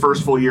believe that his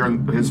first full year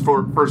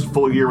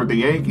with the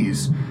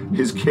Yankees,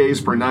 his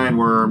Ks per nine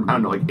were, I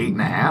don't know, like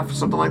 8.5,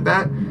 something like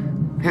that.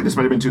 Hey, this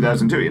might have been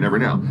 2002. You never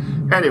know.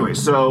 Anyway,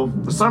 so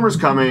the summer's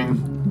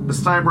coming. The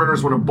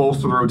Steinbrenners want to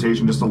bolster the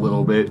rotation just a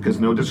little bit because,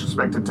 no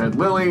disrespect to Ted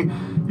Lilly,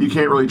 you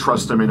can't really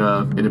trust him in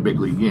a big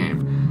league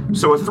game.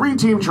 So a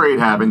 3-team trade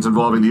happens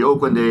involving the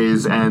Oakland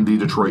A's and the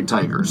Detroit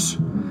Tigers.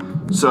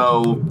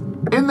 So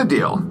in the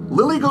deal,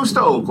 Lilly goes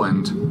to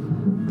Oakland.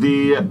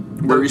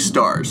 Where he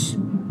stars.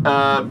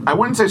 I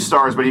wouldn't say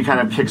stars, but he kind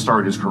of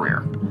kickstarted his career.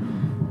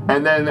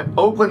 And then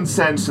Oakland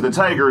sends to the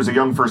Tigers a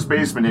young first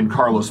baseman named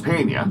Carlos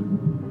Pena,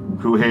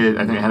 who had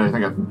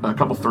a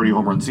couple 30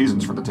 home run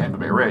seasons for the Tampa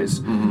Bay Rays.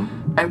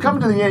 Mm-hmm. And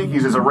coming to the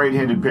Yankees is a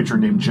right-handed pitcher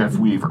named Jeff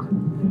Weaver.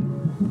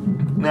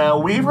 Now,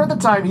 Weaver at the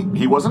time,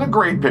 he wasn't a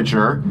great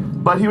pitcher,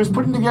 but he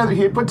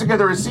had put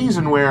together a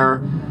season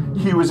where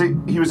he was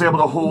able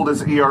to hold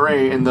his ERA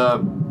in the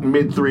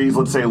mid-3s,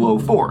 let's say low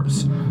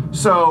 4s.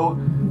 So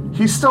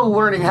he's still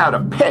learning how to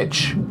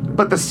pitch,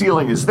 but the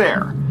ceiling is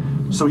there.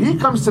 So he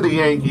comes to the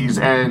Yankees,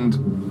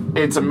 and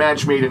it's a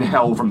match made in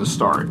hell from the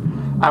start.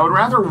 I would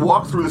rather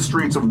walk through the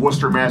streets of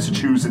Worcester,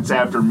 Massachusetts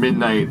after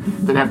midnight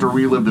than have to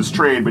relive this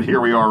trade, but here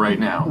we are right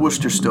now.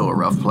 Worcester's still a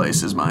rough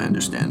place, is my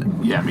understanding.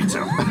 Yeah, me too.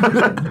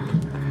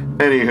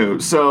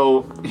 Anywho,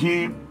 so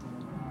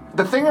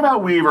the thing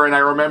about Weaver, and I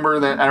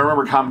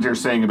remember commentators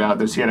saying about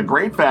this, he had a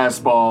great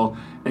fastball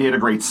and he had a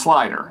great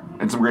slider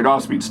and some great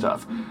off-speed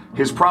stuff.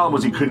 His problem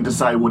was he couldn't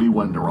decide what he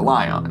wanted to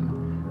rely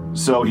on.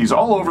 So he's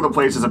all over the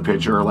place as a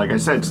pitcher, like I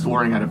said, still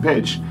learning how to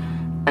pitch.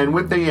 And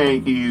with the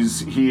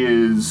Yankees,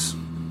 his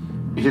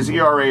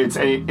ERA,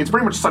 it's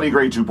pretty much Sonny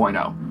Gray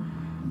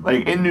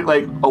 2.0.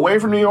 Like away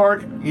from New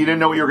York, you didn't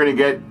know what you were going to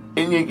get.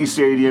 In Yankee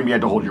Stadium, you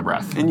had to hold your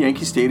breath. And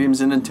Yankee Stadium's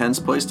an intense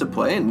place to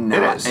play, and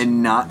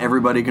not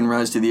everybody can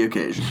rise to the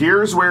occasion.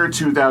 Here's where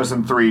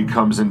 2003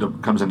 comes into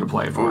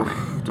play for me.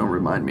 Don't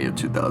remind me of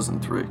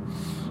 2003.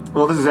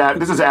 Well, this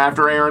is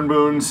after Aaron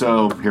Boone,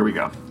 so here we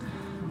go.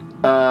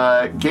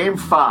 Game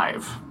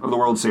 5 of the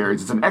World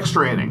Series. It's an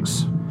extra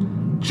innings.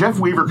 Jeff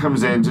Weaver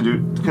comes in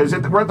because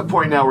we're at the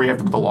point now where you have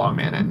to put the long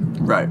man in.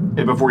 Right.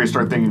 Before you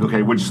start thinking,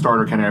 okay, which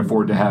starter can I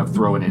afford to have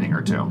throw an inning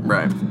or two?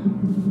 Right.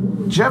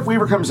 Jeff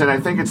Weaver comes in, I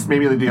think it's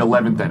maybe the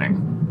 11th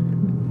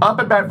inning. Up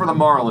at bat for the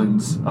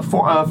Marlins,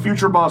 a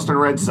future Boston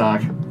Red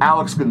Sox,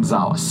 Alex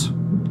Gonzalez.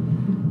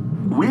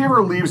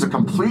 Weaver leaves a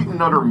complete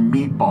and utter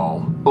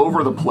meatball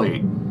over the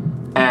plate.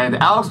 And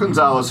Alex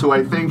Gonzalez, who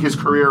I think his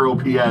career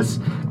OPS,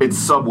 it's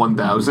sub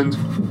 1,000.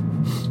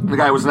 The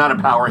guy was not a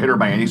power hitter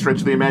by any stretch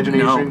of the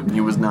imagination. No, he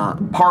was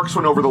not. Parks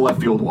went over the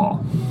left field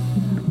wall.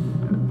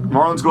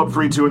 Marlins go up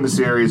 3-2 in the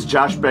series.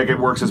 Josh Beckett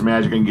works his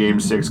magic in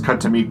Game 6.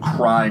 Cut to me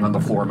crying on the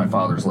floor of my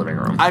father's living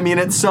room. I mean,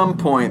 at some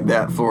point,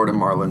 that Florida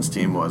Marlins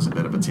team was a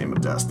bit of a team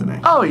of destiny.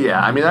 Oh, yeah.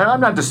 I mean, I'm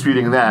not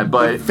disputing that,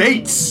 but... The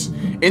fates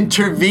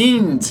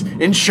intervened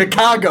in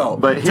Chicago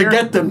to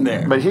get them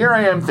there. But here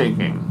I am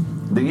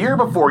thinking, the year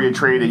before you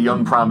traded a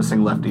young,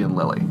 promising lefty in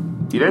Lilly.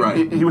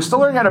 He was still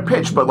learning how to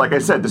pitch, but like I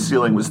said, the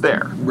ceiling was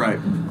there. Right.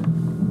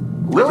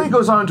 Lilly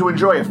goes on to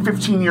enjoy a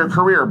 15-year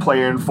career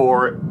playing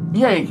for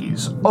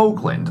Yankees,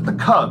 Oakland, the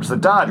Cubs, the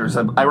Dodgers.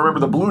 I remember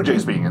the Blue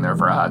Jays being in there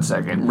for a hot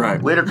second.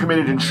 Right. Later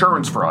committed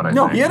insurance fraud, I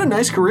think. He had a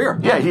nice career.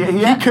 Yeah,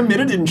 he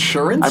committed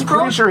insurance fraud? I'm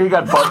pretty sure he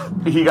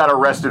got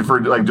arrested for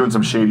doing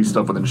some shady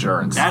stuff with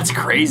insurance. That's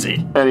crazy.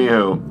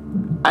 Anywho,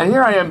 and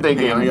here I am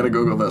thinking... Hang on, I gotta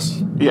Google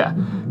this. Yeah,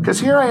 because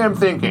here I am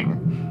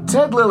thinking,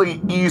 Ted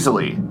Lilly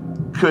easily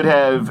could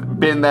have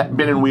been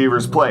in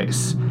Weaver's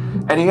place.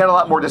 And he had a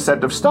lot more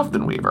deceptive stuff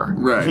than Weaver.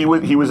 Right. He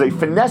was a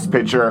finesse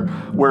pitcher,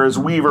 whereas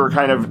Weaver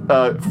kind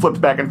of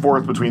flipped back and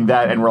forth between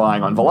that and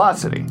relying on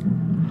velocity.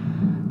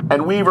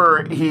 And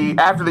Weaver, they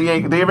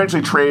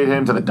eventually traded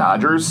him to the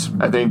Dodgers,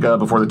 I think,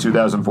 before the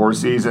 2004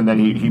 season. Then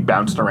he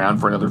bounced around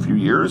for another few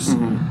years.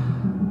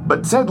 Mm-hmm.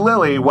 But Ted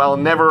Lilly, while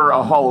never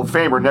a Hall of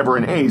Famer, never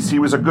an ace, he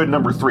was a good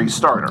number 3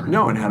 starter.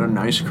 No, and had a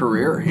nice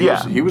career.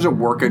 He was a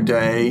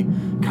work-a-day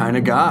kind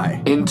of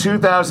guy. In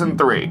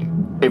 2003,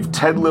 if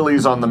Ted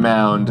Lilly's on the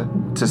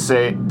mound to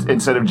say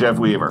instead of Jeff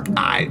Weaver,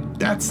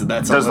 does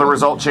the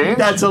result change?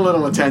 That's a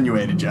little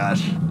attenuated,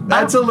 Josh.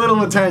 That's a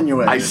little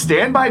attenuated. I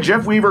stand by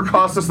Jeff Weaver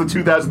cost us the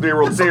 2003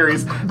 World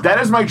Series. That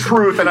is my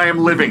truth, and I am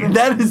living it.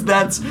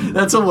 That's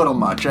a little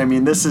much. I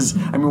mean,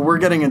 we're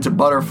getting into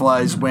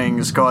butterflies'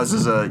 wings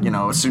causes a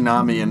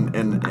tsunami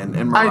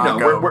in Morocco. I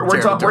know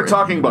we're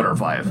talking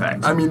butterfly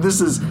effect. I mean, this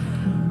is.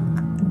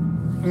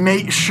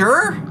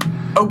 Sure.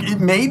 Okay,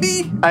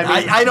 maybe.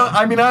 I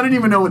don't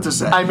even know what to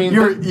say. I mean,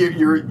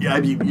 you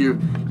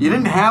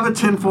didn't have a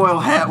tinfoil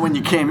hat when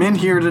you came in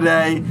here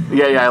today.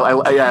 Yeah,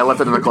 I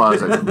left it in the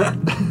closet.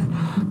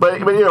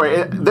 but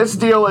anyway, this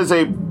deal is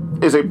a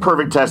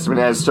perfect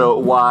testament as to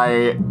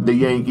why the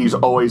Yankees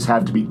always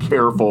have to be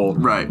careful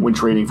when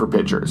trading for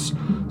pitchers.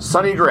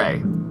 Sonny Gray,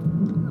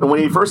 when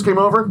he first came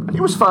over, he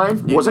was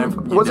fine.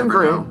 Wasn't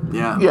great. Know.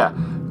 Yeah. Yeah.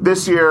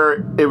 This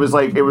year, it was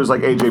like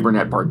AJ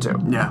Burnett Part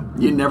 2. Yeah,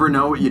 you never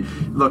know. You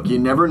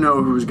never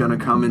know who's going to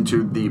come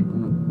into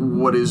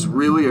what is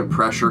really a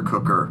pressure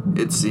cooker.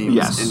 It seems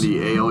in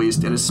the AL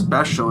East, and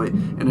especially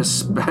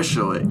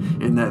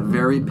in that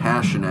very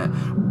passionate,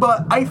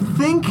 but I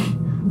think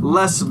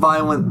less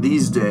violent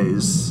these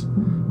days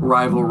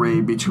rivalry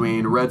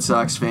between Red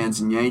Sox fans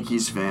and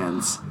Yankees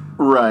fans.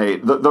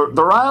 Right. The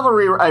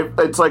rivalry.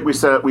 It's like we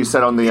said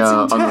on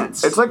the.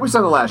 It's like we said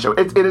on the last show.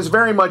 It is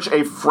very much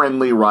a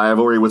friendly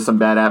rivalry with some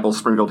bad apples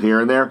sprinkled here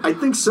and there. I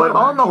think so. But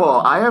on the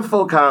whole, I have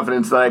full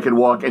confidence that I could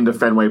walk into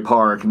Fenway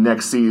Park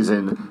next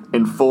season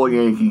in full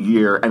Yankee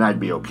gear and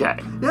I'd be okay.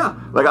 Yeah.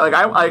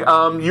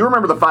 You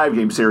remember the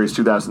 5-game series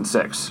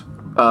 2006,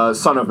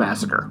 Son of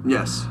Massacre.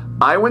 Yes.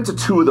 I went to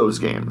 2 of those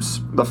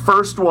games. The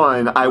first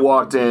one, I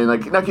walked in, now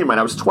keep in mind,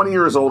 I was 20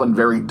 years old and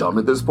very dumb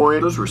at this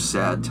point. Those were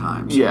sad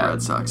times for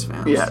Red Sox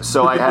fans. Yeah,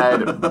 so I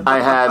had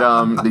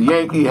the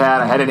Yankee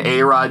hat, I had an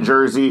A-Rod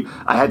jersey,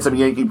 I had some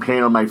Yankee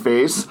paint on my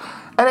face.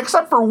 And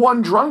except for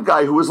one drunk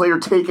guy who was later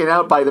taken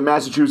out by the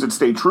Massachusetts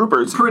State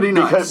Troopers. Pretty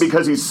nice.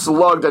 Because he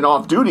slugged an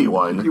off-duty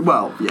one.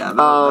 Well, yeah,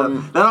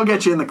 that'll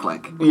get you in the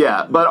clink.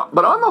 Yeah, but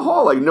on the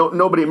whole,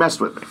 nobody messed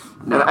with me.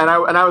 No.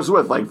 And I was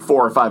with 4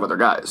 or 5 other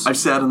guys. I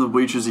sat in the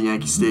bleachers at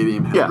Yankee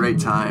Stadium, had a great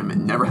time,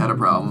 and never had a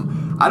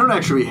problem. I don't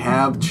actually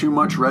have too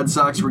much Red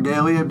Sox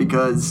regalia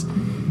because,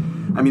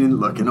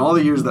 look, in all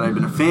the years that I've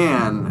been a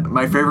fan,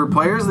 my favorite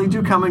players, they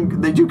do come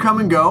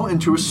and go, and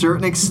to a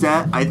certain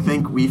extent, I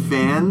think we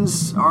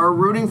fans are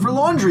rooting for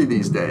laundry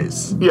these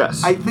days.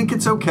 Yes. I think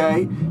it's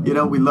okay.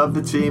 We love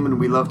the team, and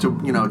we love to,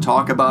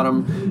 talk about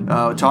them,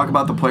 talk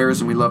about the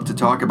players, and we love to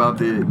talk about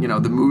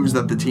the moves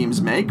that the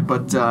teams make.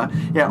 But,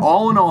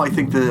 all in all, I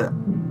think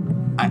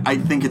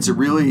it's a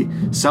really,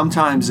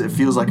 sometimes it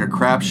feels like a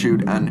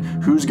crapshoot on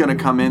who's going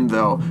to come in,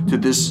 though, to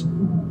this.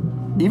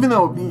 Even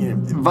though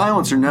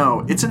violence or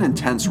no, it's an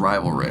intense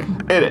rivalry.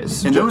 It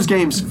is. And those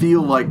games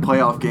feel like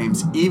playoff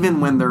games,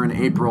 even when they're in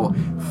April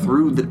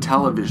through the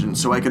television.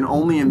 So I can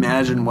only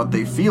imagine what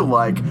they feel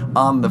like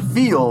on the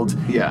field.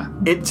 Yeah.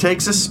 It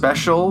takes a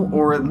special,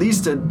 or at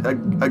least a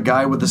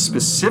guy with a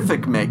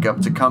specific makeup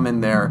to come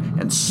in there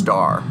and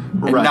star.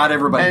 And not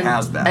everybody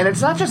has that. And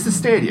it's not just the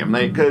stadium,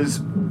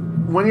 because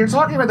when you're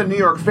talking about the New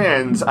York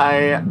fans,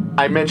 I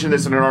mentioned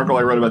this in an article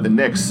I wrote about the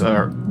Knicks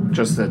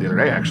just the other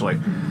day, actually.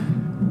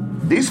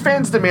 These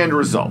fans demand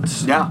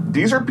results. Yeah.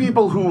 These are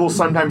people who will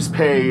sometimes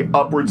pay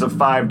upwards of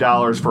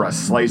 $5 for a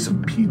slice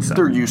of pizza.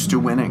 They're used to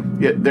winning.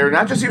 Yeah, they're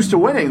not just used to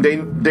winning.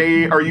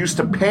 They are used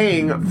to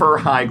paying for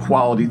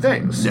high-quality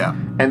things. Yeah.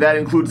 And that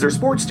includes their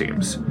sports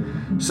teams.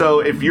 So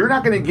if you're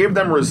not going to give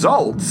them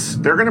results,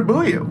 they're going to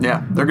boo you.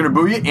 Yeah, they're going to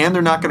boo you, and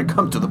they're not going to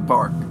come to the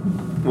park.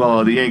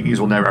 Well, the Yankees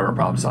will never have a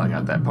problem selling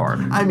out that park.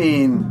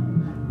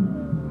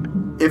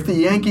 If the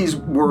Yankees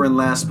were in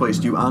last place,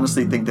 do you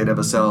honestly think they'd have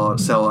a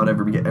sellout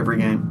every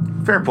game?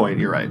 Fair point,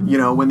 you're right.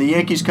 When the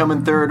Yankees come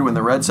in third, when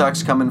the Red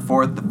Sox come in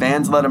fourth, the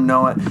fans let them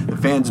know it. The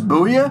fans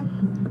boo you.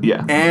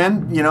 Yeah.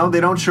 And,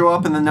 they don't show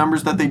up in the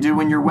numbers that they do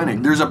when you're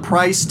winning. There's a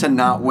price to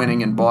not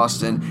winning in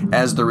Boston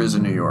as there is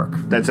in New York.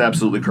 That's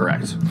absolutely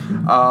correct.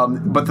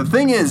 But the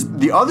thing is,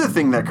 the other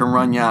thing that can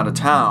run you out of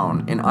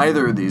town in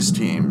either of these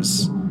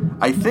teams,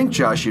 I think,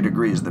 Josh, you'd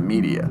agree, is the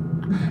media.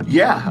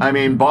 Yeah,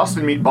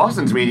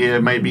 Boston's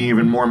media might be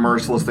even more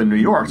merciless than New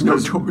York's.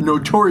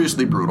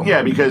 Notoriously brutal.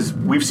 Yeah, because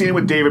we've seen it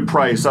with David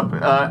Price.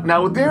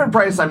 Now, with David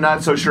Price, I'm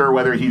not so sure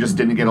whether he just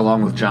didn't get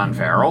along with John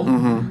Farrell,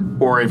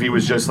 or if he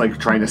was just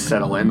trying to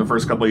settle in the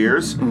first couple of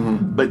years.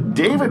 But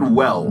David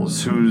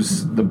Wells,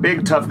 who's the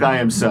big tough guy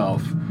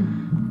himself,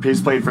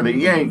 he's played for the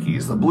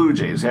Yankees, the Blue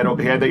Jays. He had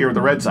that year with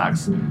the Red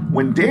Sox.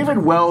 When David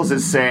Wells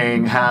is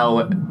saying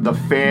how the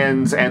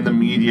fans and the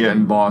media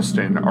in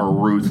Boston are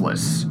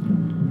ruthless,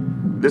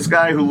 this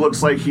guy who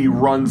looks like he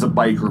runs a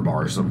biker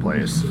bar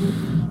someplace.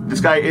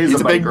 This guy is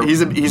a biker.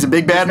 He's a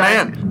big bad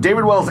man.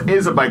 David Wells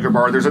is a biker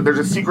bar. There's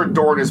a secret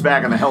door in his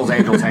back, and the Hells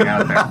Angels hang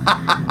out there.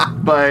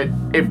 But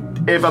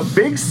if a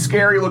big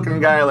scary looking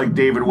guy like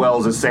David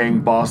Wells is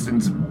saying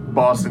Boston's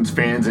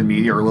fans and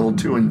media are a little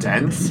too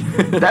intense,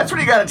 that's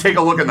when you got to take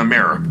a look in the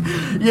mirror.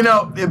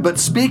 But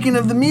speaking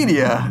of the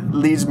media,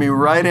 leads me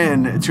right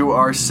in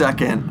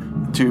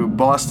to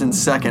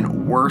Boston's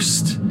second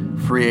worst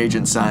free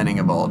agent signing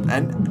of all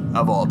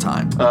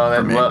time.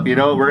 Well, we're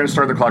going to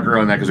start the clock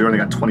around that because we only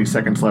got 20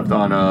 seconds left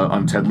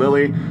on Ted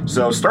Lilly.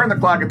 So starting the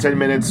clock at 10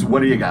 minutes,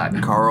 what do you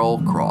got?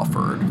 Carl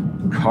Crawford.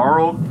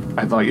 Carl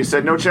I thought you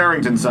said no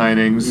Charrington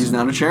signings. He's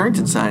not a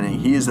Charrington signing.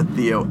 He is a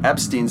Theo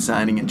Epstein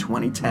signing in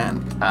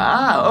 2010.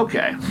 Ah,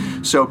 okay.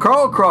 So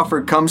Carl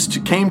Crawford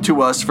came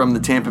to us from the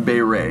Tampa Bay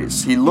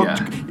Rays. He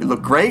looked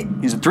great.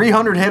 He's a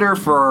 300 hitter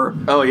for...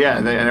 Oh, yeah.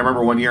 And I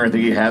remember one year, I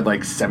think he had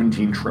like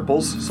 17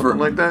 triples, something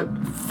like that.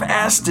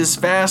 Fast as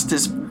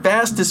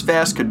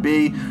fast could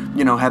be.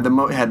 You know, had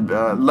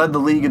led the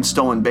league in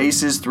stolen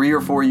bases 3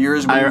 or 4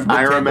 years.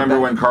 I remember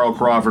when Carl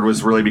Crawford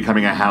was really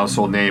becoming a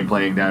household name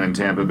playing down in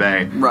Tampa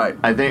Bay. Right.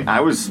 I think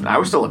I was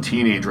still a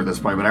teenager at this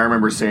point, but I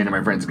remember saying to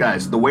my friends,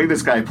 guys, the way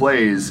this guy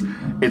plays,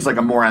 it's like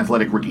a more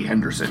athletic Ricky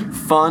Henderson.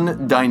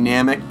 Fun,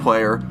 dynamic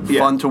player,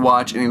 fun to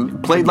watch, and he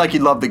played like he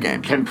loved the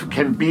game.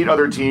 Can beat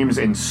other teams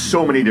in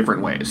so many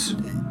different ways.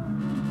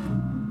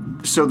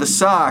 So the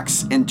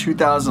Sox in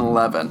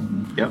 2011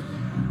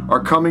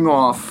 are coming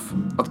off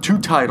of 2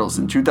 titles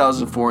in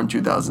 2004 and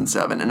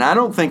 2007, and I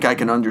don't think I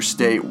can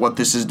understate what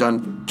this has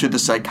done to the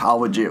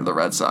psychology of the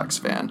Red Sox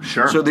fan.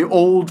 Sure. So the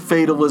old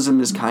fatalism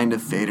is kind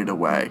of faded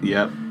away.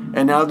 Yep.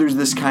 And now there's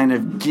this kind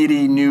of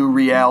giddy new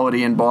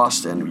reality in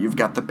Boston. You've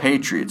got the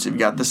Patriots, you've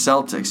got the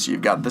Celtics,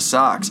 you've got the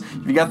Sox,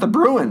 you've got the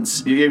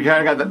Bruins. You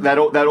kind of got that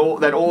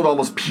old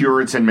almost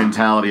Puritan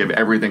mentality of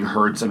everything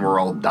hurts and we're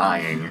all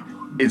dying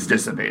is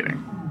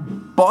dissipating.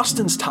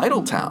 Boston's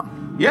title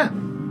town. Yeah.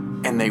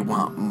 And they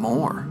want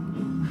more.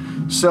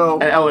 So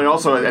and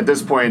also at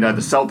this point, the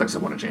Celtics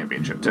have won a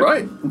championship too.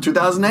 Right, in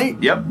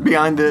 2008. Yep.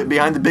 Behind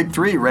the big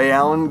three: Ray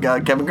Allen,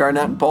 Kevin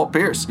Garnett, and Paul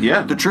Pierce.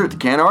 Yeah. The truth. You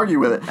can't argue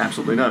with it.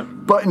 Absolutely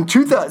not. But in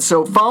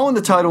following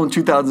the title in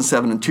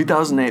 2007 and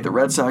 2008, the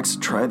Red Sox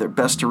try their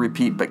best to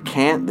repeat, but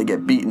can't. They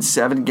get beaten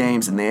 7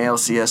 games in the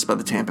ALCS by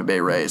the Tampa Bay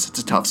Rays. It's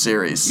a tough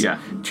series. Yeah.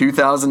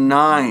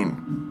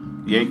 2009.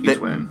 Yankees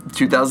win.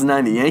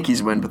 2009, the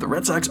Yankees win, but the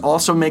Red Sox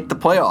also make the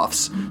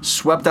playoffs.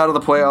 Swept out of the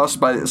playoffs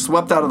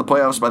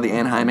by the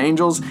Anaheim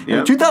Angels. Yep. And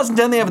in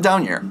 2010, they have a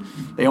down year.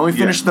 They only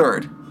finished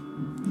third.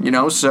 You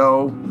know,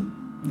 so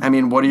I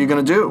mean, what are you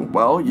going to do?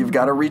 Well, you've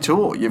got to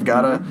retool. You've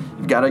got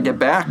to get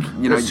back.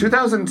 You know,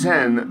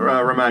 2010.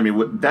 Remind me,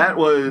 that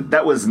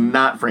was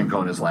not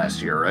Francona's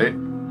last year, right?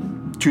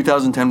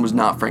 2010 was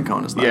not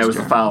Francona's last year. Yeah, it was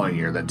the following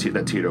year that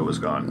Tito was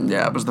gone.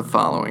 Yeah, it was the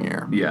following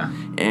year. Yeah,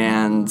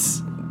 and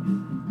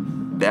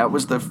that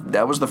was the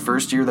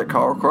first year that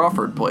Carl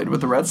Crawford played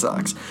with the Red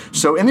Sox.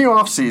 So in the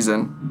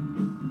offseason,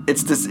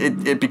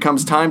 it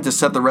becomes time to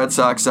set the Red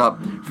Sox up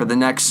for the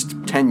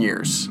next 10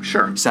 years.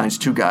 Sure. He signs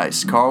 2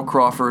 guys, Carl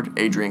Crawford,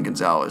 Adrian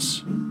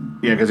Gonzalez.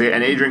 Yeah,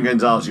 and Adrian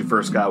Gonzalez you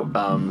first got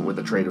with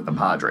the trade with the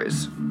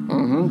Padres.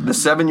 Mm-hmm. The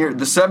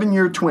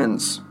 7-year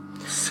Twins.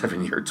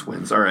 7-year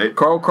Twins. All right.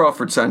 Carl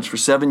Crawford signs for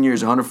 7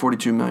 years,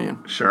 $142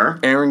 million. Sure.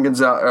 Adrian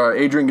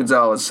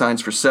Gonzalez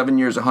signs for 7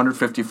 years,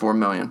 $154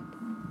 million.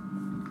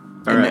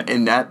 All right.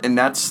 And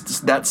that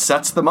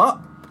sets them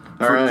up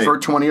for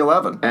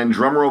 2011. And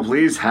drumroll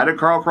please, how did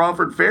Carl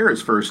Crawford fare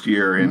his first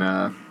year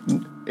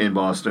in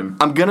Boston?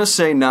 I'm gonna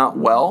say not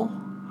well.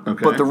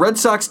 Okay. But the Red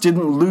Sox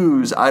didn't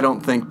lose, I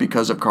don't think,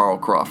 because of Carl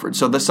Crawford.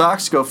 So the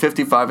Sox go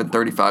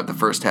 55-35 the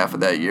first half of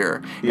that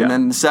year, and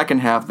then the second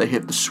half they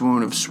hit the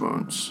swoon of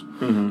swoons.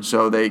 Mm-hmm.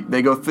 So they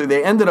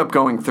ended up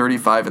going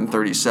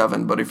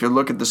 35-37. But if you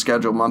look at the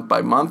schedule month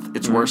by month,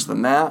 it's worse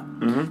than that.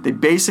 Mm-hmm. They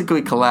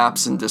basically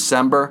collapse in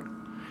December.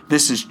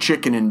 This is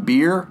chicken and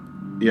beer.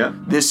 Yeah.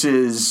 This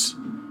is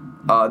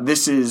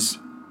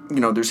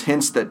there's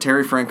hints that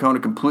Terry Francona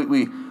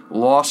completely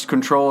lost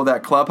control of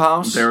that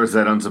clubhouse. There was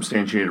that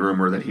unsubstantiated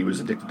rumor that he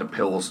was addicted to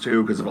pills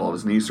too because of all of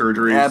his knee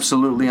surgeries.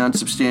 Absolutely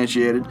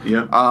unsubstantiated.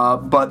 Yeah.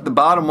 But the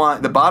bottom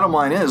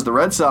line is the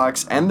Red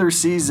Sox end their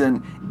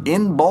season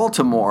in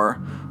Baltimore,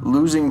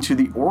 losing to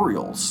the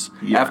Orioles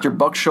after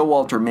Buck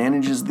Showalter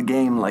manages the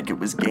game like it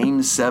was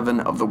Game 7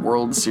 of the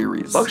World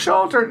Series. Buck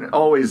Showalter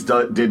always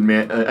did,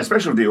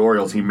 especially with the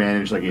Orioles, he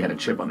managed like he had a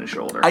chip on his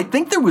shoulder. I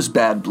think there was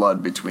bad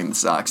blood between the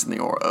Sox and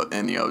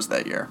the O's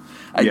that year.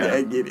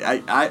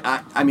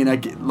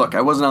 Look,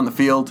 I wasn't on the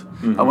field,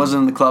 mm-hmm. I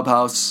wasn't in the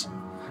clubhouse,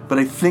 but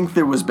I think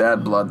there was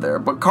bad blood there.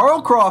 But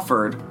Carl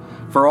Crawford,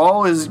 for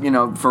all his,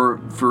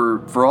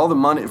 for all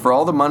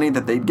the money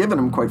that they'd given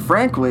him, quite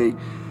frankly,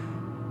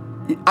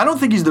 I don't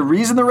think he's the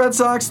reason the Red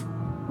Sox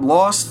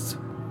lost.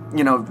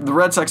 The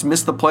Red Sox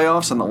missed the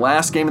playoffs in the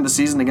last game of the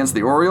season against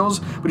the Orioles,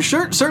 but he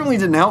certainly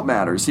didn't help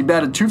matters. He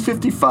batted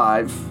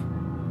 .255.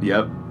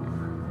 Yep.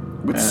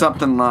 With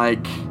something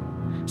like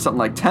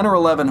 10 or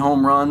 11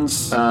 home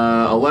runs.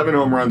 11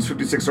 home runs,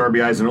 56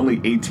 RBIs, and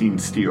only 18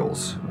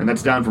 steals. And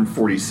that's down from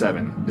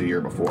 47 the year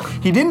before.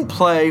 He didn't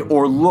play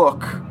or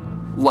look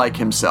like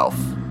himself.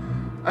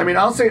 I mean,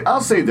 I'll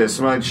say this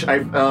much,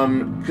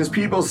 because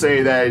people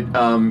say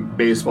that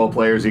baseball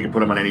players, you can put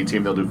them on any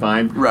team, they'll do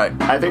fine. Right.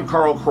 I think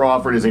Carl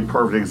Crawford is a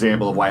perfect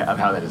example of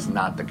how that is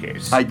not the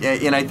case.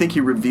 And I think he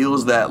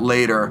reveals that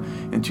later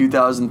in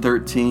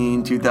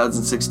 2013,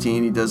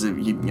 2016. He does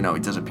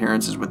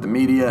appearances with the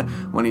media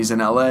when he's in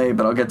LA,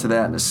 but I'll get to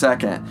that in a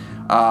second.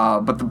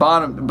 But the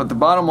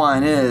bottom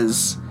line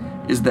is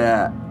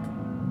that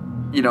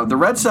the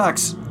Red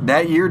Sox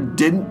that year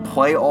didn't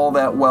play all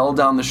that well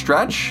down the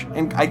stretch,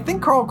 and I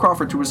think Carl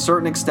Crawford, to a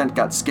certain extent,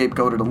 got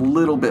scapegoated a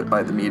little bit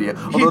by the media.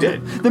 He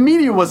did. The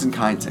media wasn't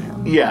kind to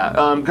him. Yeah,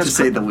 to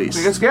say the least.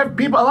 Because a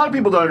lot of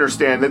people don't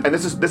understand that, and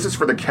this is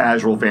for the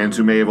casual fans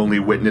who may have only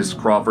witnessed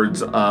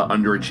Crawford's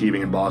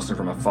underachieving in Boston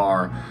from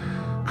afar.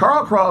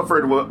 Carl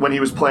Crawford, when he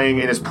was playing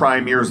in his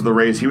prime years of the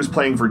Rays, he was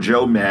playing for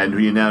Joe Madden, who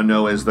you now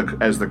know as the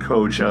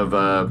coach of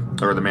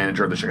or the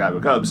manager of the Chicago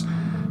Cubs.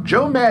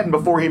 Joe Madden,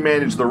 before he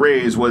managed the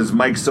Rays, was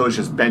Mike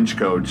Scioscia's bench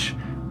coach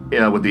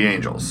with the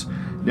Angels.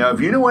 Now,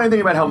 if you know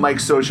anything about how Mike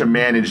Scioscia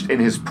managed in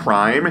his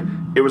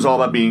prime, it was all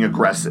about being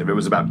aggressive. It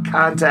was about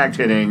contact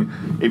hitting.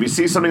 If you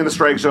see something in the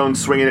strike zone,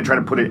 swing it, try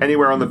to put it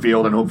anywhere on the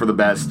field and hope for the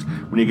best.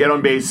 When you get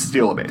on base,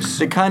 steal a base.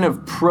 The kind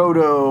of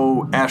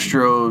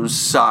proto-Astros,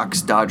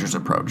 Sox, Dodgers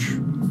approach.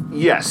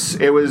 Yes,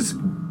 it was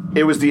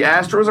the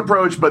Astros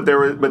approach, but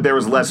there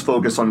was less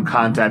focus on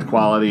contact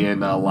quality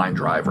and line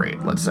drive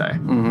rate, let's say.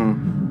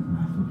 Mm-hmm.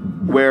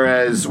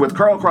 Whereas with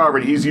Carl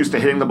Crawford, he's used to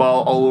hitting the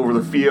ball all over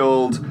the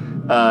field.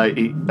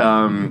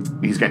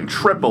 He's getting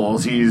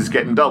triples. He's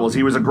getting doubles.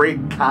 He was a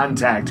great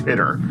contact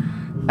hitter.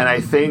 And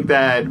I think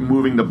that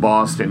moving to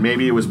Boston,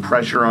 maybe it was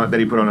pressure that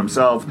he put on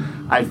himself.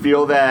 I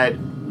feel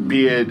that,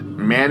 be it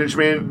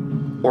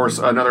management or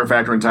another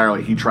factor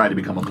entirely, he tried to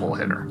become a pull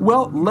hitter.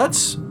 Well,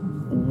 let's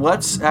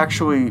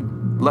actually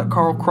let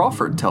Carl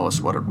Crawford tell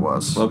us what it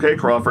was. Okay,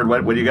 Crawford,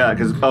 what do you got?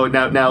 Because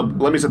now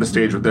let me set the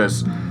stage with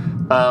this.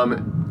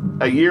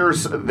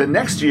 The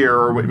next year,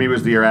 or maybe it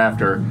was the year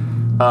after,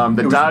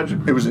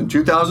 It was in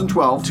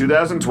 2012.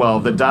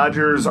 2012. The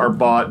Dodgers are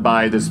bought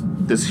by this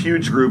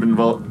huge group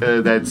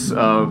that's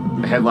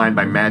headlined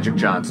by Magic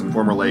Johnson,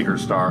 former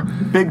Lakers star.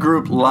 Big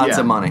group, lots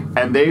of money.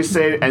 And they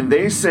say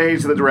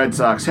to the Red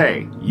Sox,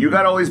 "Hey, you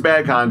got all these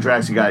bad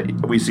contracts.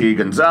 We see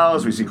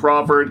Gonzalez, we see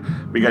Crawford,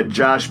 we got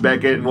Josh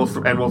Beckett, and we'll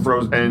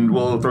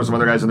throw some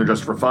other guys in there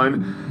just for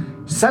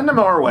fun. Send them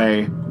our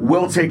way.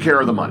 We'll take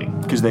care of the money."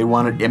 Because they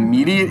wanted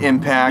immediate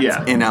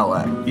impact in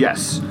LA.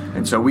 Yes.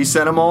 And so we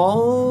sent them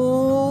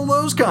all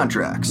those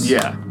contracts.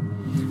 Yeah.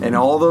 And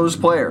all those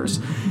players.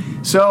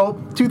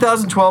 So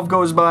 2012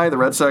 goes by. The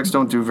Red Sox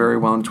don't do very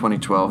well in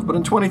 2012. But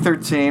in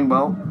 2013,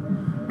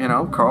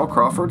 Carl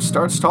Crawford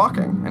starts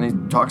talking. And he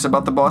talks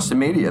about the Boston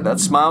media. That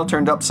smile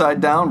turned upside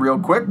down real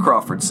quick,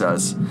 Crawford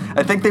says.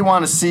 I think they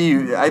want to see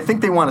you. I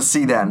think they want to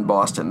see that in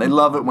Boston. They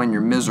love it when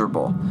you're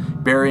miserable.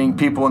 Burying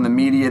people in the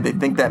media, they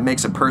think that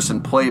makes a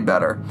person play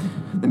better.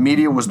 The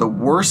media was the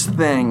worst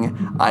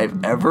thing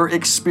I've ever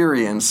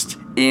experienced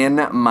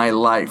in my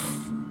life.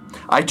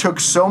 I took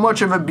so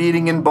much of a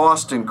beating in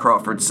Boston,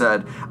 Crawford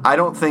said. I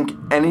don't think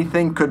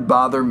anything could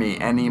bother me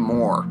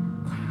anymore.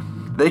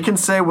 They can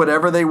say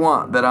whatever they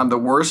want, that I'm the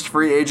worst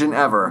free agent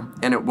ever,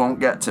 and it won't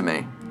get to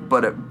me.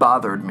 But it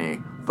bothered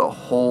me the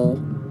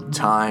whole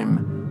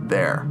time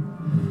there.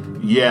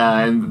 Yeah,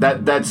 and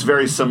that's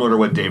very similar to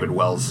what David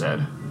Wells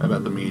said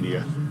about the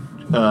media.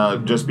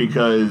 Just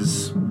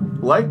because,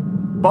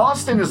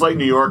 Boston is like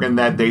New York in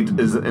that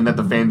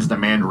the fans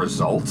demand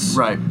results,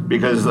 right?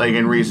 Because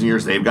in recent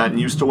years they've gotten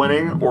used to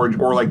winning, or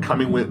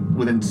coming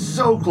within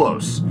so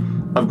close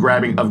of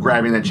grabbing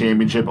that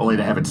championship only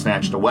to have it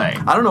snatched away.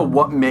 I don't know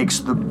what makes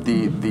the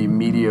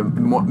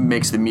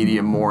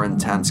media more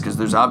intense, because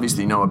there's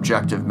obviously no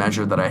objective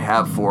measure that I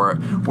have for it.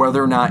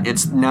 Whether or not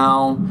it's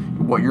now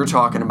what you're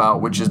talking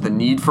about, which is the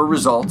need for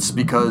results,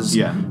 because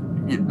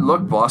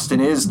look, Boston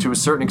is to a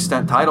certain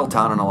extent title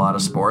town in a lot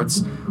of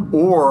sports,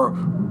 or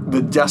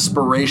the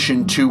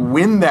desperation to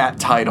win that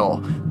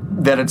title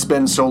that it's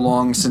been so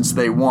long since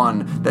they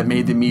won that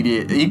made the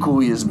media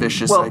equally as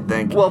vicious, I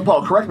think. Well,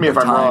 Paul, correct me if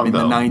I'm wrong, in the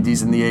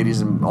 90s and the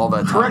 80s and all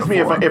that time. Correct me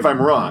if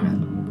I'm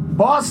wrong.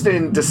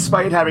 Boston,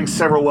 despite having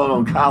several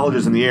well-known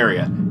colleges in the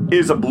area,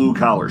 is a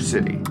blue-collar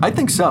city. I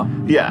think so.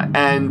 Yeah,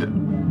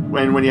 and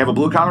when you have a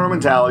blue-collar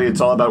mentality,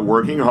 it's all about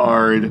working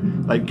hard,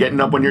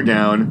 getting up when you're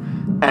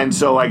down. And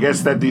so I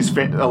guess that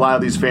a lot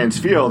of these fans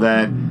feel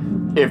that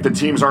if the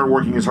teams aren't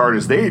working as hard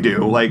as they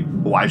do,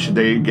 why should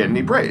they get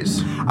any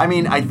praise? I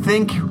mean, I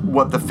think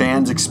what the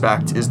fans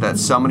expect is that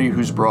somebody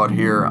who's brought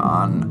here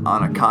on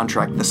a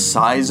contract the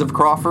size of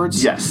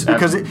Crawford's,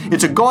 because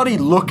it's a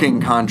gaudy-looking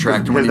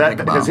contract when you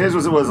think about it. Because his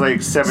was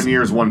 7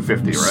 years,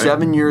 150, right?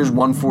 7 years,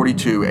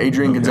 142.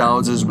 Adrian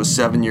Gonzalez's was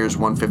 7 years,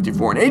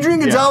 154. And Adrian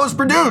Gonzalez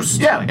produced.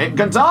 Yeah,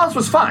 Gonzalez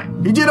was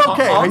fine. He did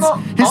okay.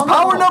 His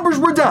power numbers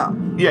were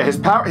down. Yeah, his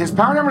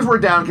power numbers were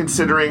down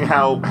considering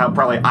how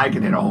probably I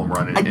can hit a home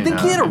run. I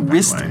think he had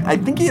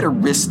a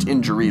wrist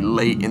injury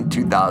late in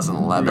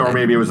 2011. Or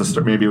maybe it was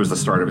the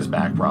start of his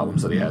back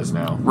problems that he has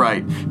now.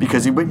 Right,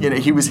 because he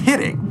was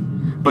hitting,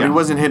 but he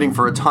wasn't hitting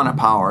for a ton of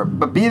power.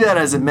 But be that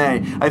as it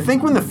may, I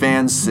think when the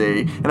fans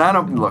see, and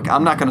I'm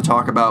not going to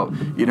talk about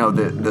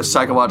the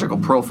psychological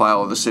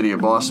profile of the city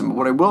of Boston, but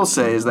what I will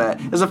say is that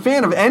as a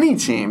fan of any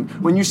team,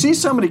 when you see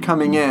somebody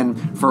coming in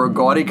for a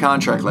gaudy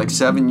contract like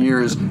 7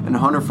 years and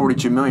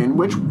 $142 million,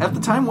 which at the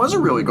time was a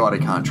really gaudy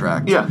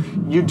contract,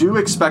 you do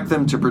expect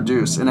them to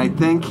produce. And I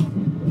think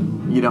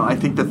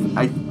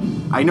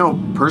I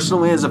know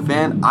personally as a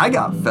fan, I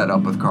got fed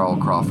up with Carl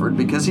Crawford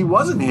because he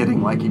wasn't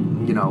hitting like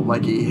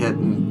he hit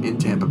in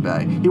Tampa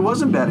Bay. He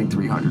wasn't batting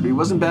 300. He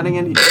wasn't batting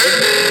he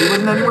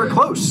wasn't anywhere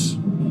close.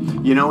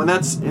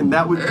 And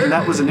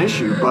that was an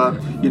issue. But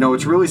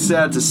it's really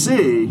sad to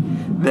see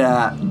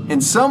that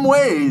in some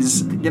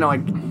ways, I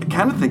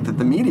kind of think that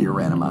the media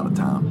ran him out of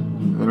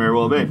town. It very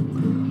well be.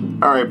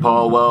 All right,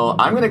 Paul. Well,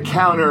 I'm going to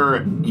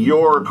counter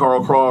your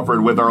Carl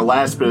Crawford with our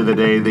last bit of the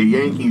day, the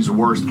Yankees'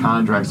 worst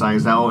contract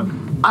signings. Now,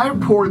 I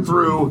poured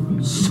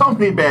through so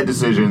many bad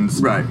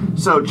decisions. Right.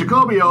 So,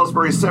 Jacoby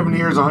Ellsbury, 7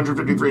 years,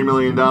 $153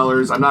 million.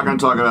 I'm not going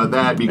to talk about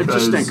that because...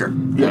 It's a stinker.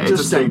 Yeah, it's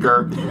a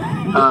stinker.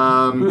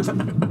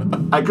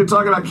 I could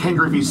talk about Ken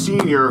Griffey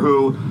Sr.,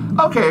 who,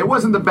 okay, it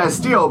wasn't the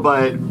best deal,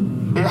 but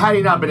had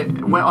he not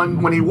been...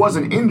 When he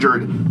wasn't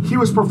injured, he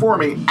was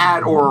performing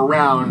at or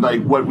around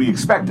like what we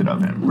expected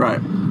of him.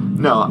 Right.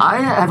 No, I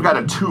have got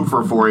a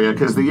twofer for you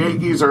because the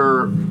Yankees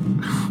are...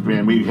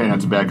 Man, we hand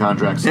out some bad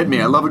contracts. Hit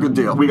me. I love a good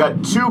deal. We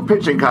got 2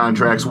 pitching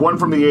contracts, one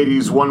from the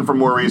 80s, one from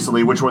more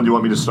recently. Which one do you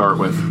want me to start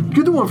with?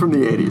 Do the one from the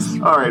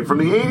 80s. All right, from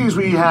the 80s,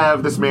 we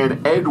have this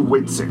man, Ed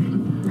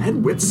Whitson.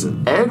 Ed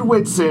Whitson. Ed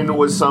Whitson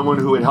was someone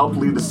who had helped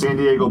lead the San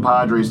Diego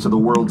Padres to the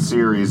World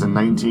Series in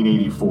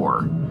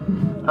 1984.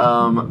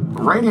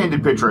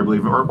 Right-handed pitcher, I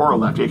believe, or a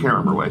lefty. I can't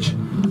remember which.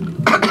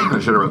 I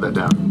should have wrote that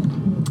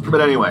down.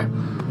 But anyway...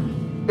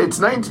 It's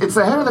the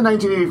head of the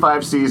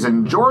 1985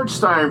 season. George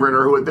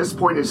Steinbrenner, who at this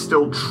point is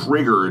still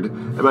triggered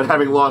about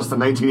having lost the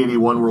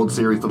 1981 World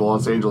Series to the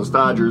Los Angeles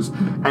Dodgers,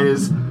 and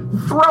is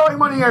throwing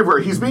money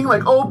everywhere. He's being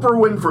like Oprah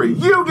Winfrey.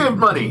 You give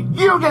money.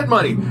 You get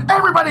money.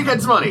 Everybody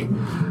gets money.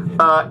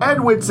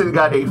 Ed Whitson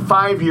got a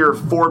 5-year,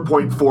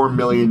 $4.4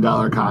 million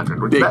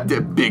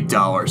contract. Big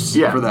dollars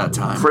for that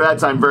time. For that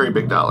time, very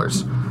big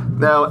dollars.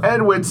 Now,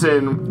 Ed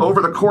Whitson,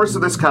 over the course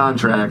of this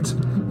contract...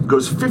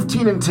 goes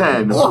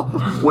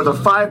 15-10 with a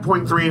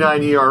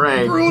 5.39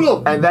 ERA.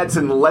 Brutal. And that's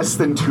in less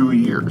than 2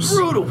 years.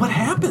 Brutal. What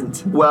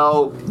happened?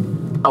 Well,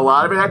 a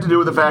lot of it had to do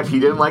with the fact he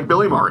didn't like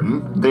Billy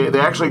Martin. They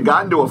actually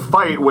got into a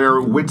fight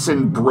where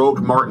Whitson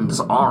broke Martin's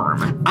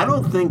arm. I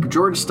don't think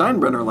George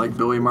Steinbrenner liked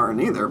Billy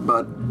Martin either,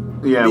 but...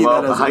 Yeah,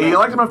 well, he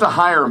liked enough to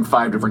hire him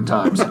 5 different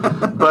times.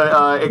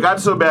 But it got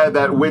so bad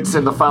that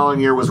Whitson the following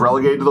year was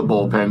relegated to the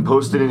bullpen,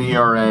 posted an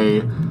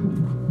ERA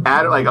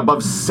at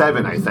above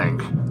 7, I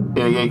think,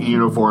 in a Yankee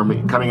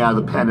uniform, coming out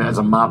of the pen as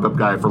a mop-up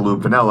guy for Lou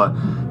Piniella,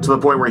 to the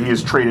point where he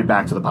is traded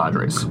back to the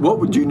Padres.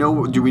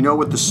 Do we know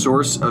what the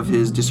source of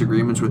his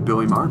disagreements with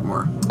Billy Martin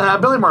were?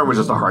 Billy Martin was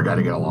just a hard guy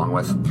to get along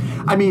with.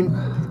 I mean,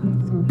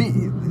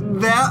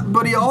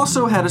 but he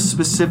also had a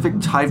specific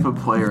type of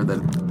player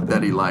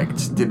that he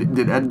liked.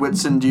 Did Ed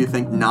Whitson, do you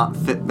think, not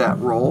fit that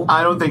role?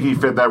 I don't think he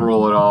fit that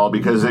role at all,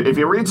 because if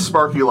you read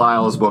Sparky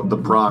Lyle's book, The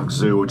Bronx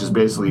Zoo, which is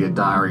basically a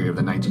diary of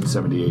the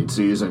 1978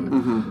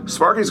 season,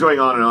 Sparky's going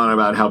on and on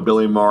about how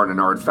Billy Martin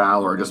and Art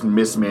Fowler are just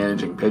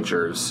mismanaging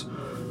pitchers.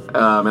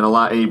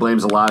 And he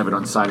blames a lot of it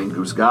on signing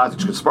Goose Gossage,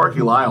 because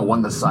Sparky Lyle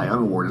won the Cy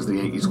Young Award as the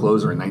Yankees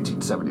closer in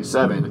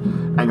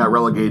 1977 and got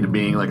relegated to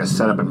being like a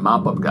setup and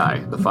mop-up guy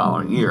the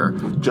following year,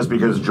 just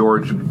because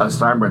George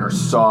Steinbrenner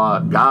saw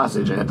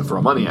Gossage and had to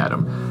throw money at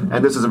him.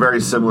 And this is a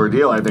very similar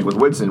deal, I think, with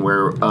Whitson,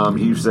 where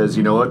he says,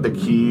 you know what, the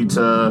key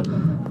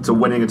to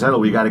winning a title,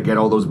 we got to get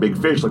all those big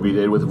fish like we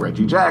did with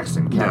Reggie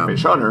Jackson,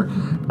 Catfish Hunter,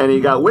 and he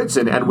got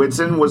Whitson, and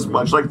Whitson was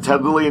much like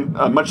Ted Lilly,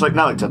 much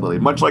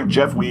like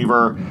Jeff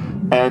Weaver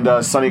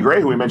and Sonny Gray,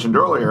 who we mentioned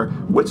earlier.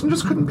 Whitson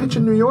just couldn't pitch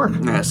in New York.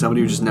 Yeah,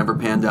 somebody who just never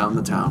panned out in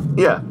the town.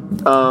 Yeah,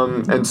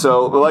 and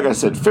so, like I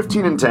said,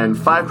 15-10,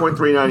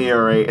 5.39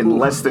 ERA in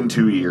less than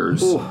 2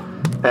 years,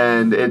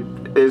 and it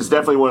is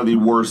definitely one of the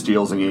worst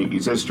deals in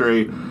Yankees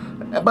history.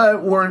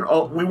 But we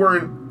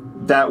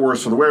weren't that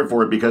worse for the wear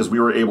for it, because we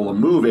were able to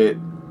move it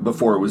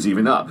before it was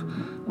even up.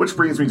 Which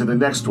brings me to the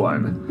next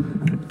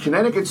one.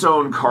 Connecticut's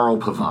own Carl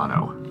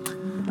Pavano.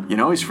 You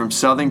know, he's from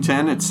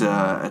Southington. It's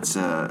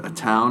a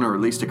town, or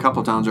at least a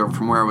couple towns over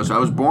from where I was. I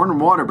was born in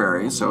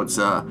Waterbury, so it's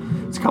a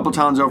couple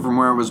towns over from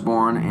where I was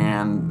born,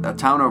 and a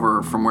town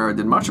over from where I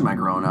did much of my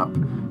growing up,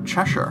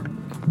 Cheshire.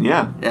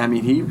 Yeah. I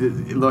mean,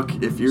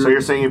 if you're... So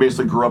you're saying you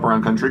basically grew up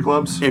around country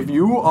clubs? If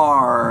you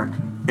are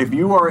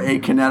a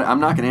Connecticut... I'm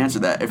not going to answer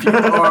that.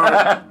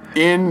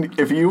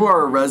 If you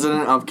are a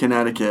resident of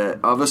Connecticut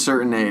of a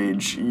certain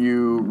age,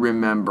 you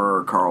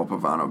remember Carl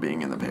Pavano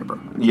being in the paper.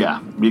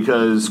 Yeah,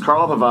 because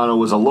Carl Pavano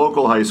was a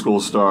local high school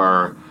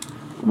star,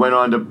 went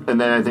on to...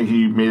 And then I think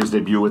he made his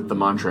debut with the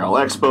Montreal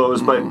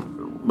Expos,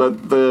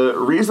 But the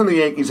reason the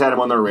Yankees had him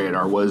on their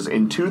radar was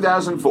in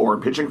 2004,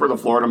 pitching for the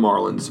Florida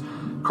Marlins,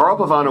 Carl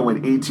Pavano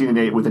went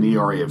 18-8 with an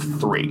ERA of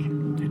 3.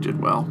 He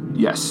did well.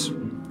 Yes.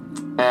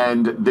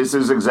 And this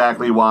is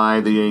exactly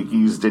why the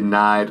Yankees did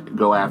not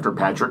go after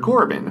Patrick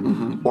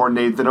Corbin or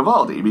Nathan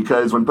Eovaldi,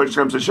 because when push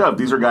comes to shove,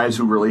 these are guys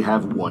who really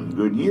have one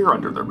good year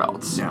under their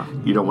belts. Yeah.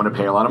 You don't want to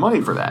pay a lot of money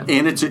for that.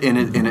 And it's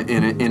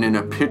in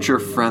a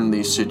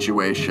pitcher-friendly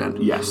situation.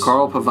 Yes.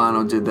 Carl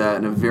Pavano did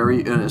that in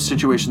a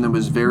situation that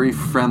was very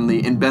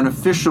friendly and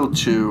beneficial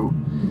to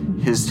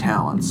his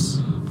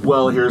talents.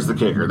 Well, here's the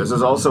kicker. This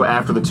is also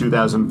after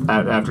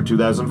after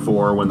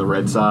 2004 when the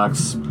Red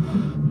Sox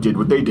did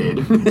what they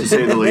did, to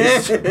say the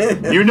least.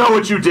 You know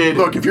what you did.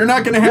 Look, if you're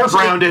not going to hash...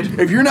 You're grounded.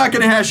 If you're not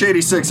going to hash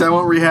 86, I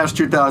won't rehash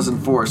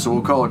 2004, so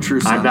we'll call it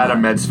truce. I'm not a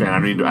Mets fan. I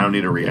don't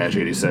need to rehash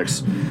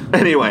 86.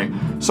 Anyway,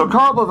 so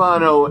Carl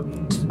Pavano,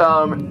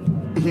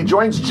 he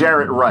joins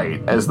Jarrett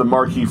Wright as the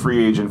marquee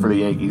free agent for the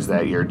Yankees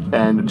that year.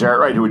 And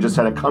Jarrett Wright, who had just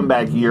had a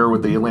comeback year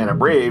with the Atlanta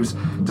Braves,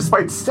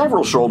 despite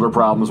several shoulder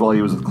problems while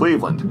he was with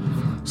Cleveland.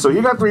 So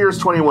he got 3 years,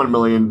 $21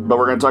 million, but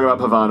we're going to talk about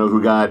Pavano,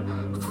 who got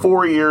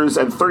 4 years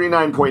and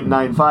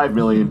 $39.95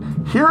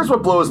 million. Here's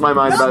what blows my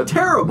mind Not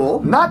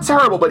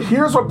terrible, but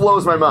here's what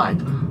blows my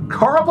mind.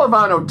 Carl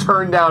Pavano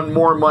turned down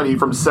more money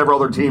from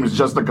several other teams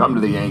just to come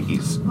to the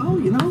Yankees.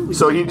 Well,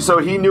 So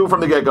he knew from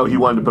the get-go he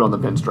wanted to put on the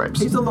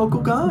pinstripes. He's a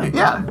local guy.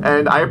 Yeah,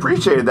 and I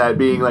appreciated that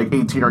being like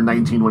 18 or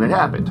 19 when it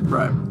happened.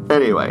 Right.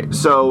 Anyway,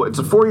 so it's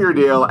a 4-year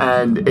deal,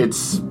 and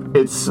it's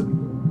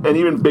an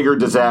even bigger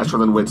disaster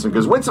than Whitson,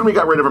 because Whitson, we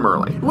got rid of him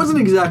early. It wasn't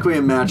exactly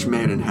a match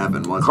made in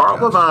heaven, was it? Carl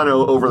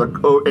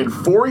Pavano, in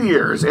 4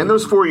 years, in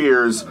those 4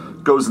 years,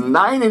 goes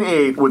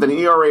 9-8 with an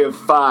ERA of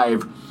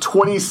 5,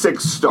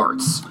 26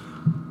 starts.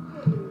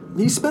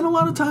 He spent a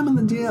lot of time in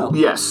the DL.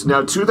 Yes.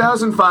 Now,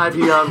 2005,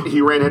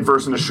 he ran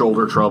headfirst into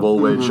shoulder trouble,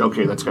 which,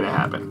 okay, that's going to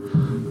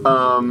happen.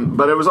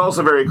 But it was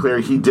also very clear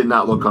he did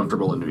not look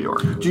comfortable in New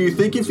York. Do you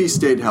think if he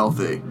stayed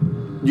healthy,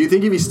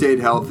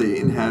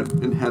 and had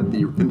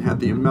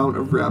the amount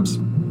of reps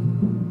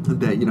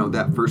that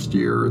that first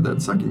year or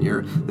that second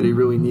year that he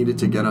really needed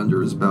to get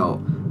under his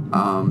belt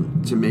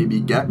to maybe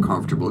get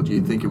comfortable, do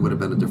you think it would have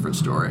been a different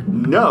story?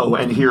 No,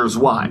 and here's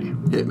why.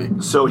 Hit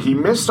me. So he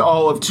missed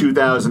all of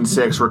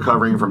 2006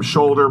 recovering from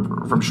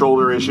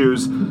shoulder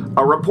issues.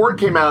 A report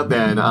came out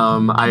then.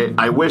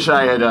 I wish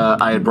I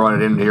had brought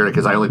it in here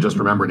because I only just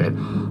remembered it.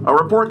 A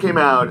report came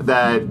out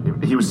that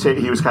he was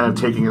kind of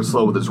taking it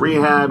slow with his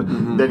rehab.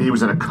 Mm-hmm. Then he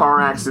was in a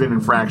car accident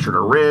and fractured a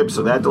rib,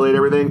 so that delayed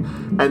everything.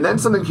 And then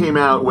something came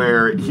out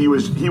where he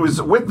was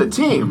with the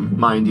team,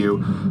 mind you,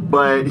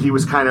 but he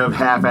was kind of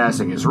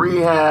half-assing his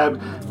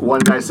rehab. One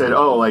guy said,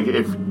 "Oh, like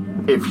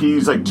if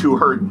he's like too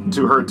hurt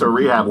to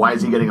rehab, why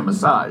is he getting a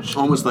massage?"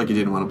 Almost like he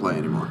didn't want to play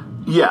anymore.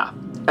 Yeah,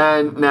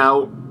 and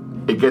now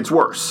it gets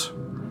worse.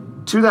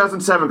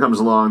 2007 comes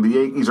along. The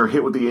Yankees are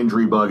hit with the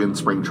injury bug in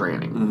spring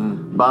training.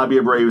 Mm-hmm. Bobby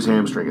Abreu's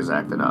hamstring is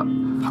acting up.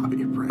 Bobby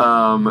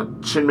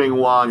Abreu. Chin-Ming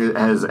Wang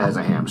has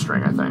a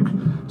hamstring, I think.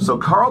 So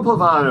Carl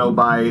Pavano,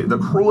 by the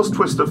cruelest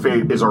twist of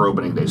fate, is our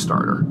opening day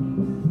starter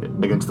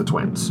against the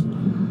Twins.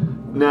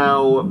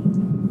 Now,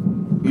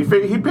 he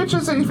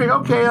pitches and you think,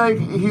 okay, like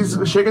he's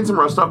shaking some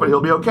rust up, but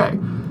he'll be okay.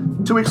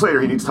 2 weeks later,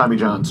 he needs Tommy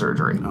John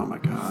surgery. Oh, my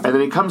God. And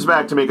then he comes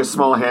back to make a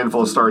small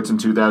handful of starts in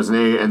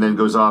 2008 and then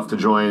goes off to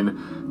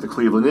join the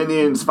Cleveland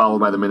Indians, followed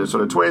by the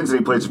Minnesota Twins, and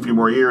he plays a few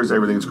more years.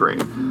 Everything's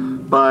great.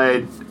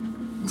 But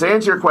to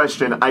answer your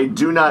question, I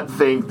do not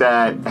think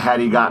that had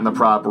he gotten the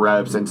proper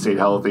reps and stayed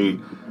healthy,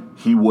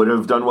 he would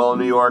have done well in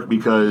New York,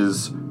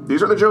 because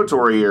these are the Joe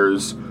Torre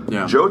years.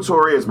 Yeah. Joe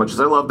Torre, as much as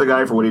I love the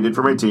guy for what he did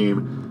for my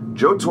team,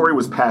 Joe Torre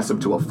was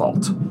passive to a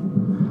fault.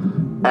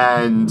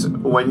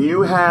 And when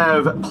you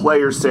have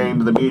players saying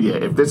to the media,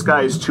 if this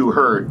guy is too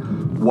hurt,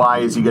 why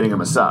is he getting a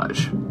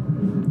massage?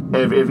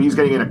 If he's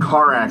getting in a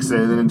car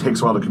accident and then it takes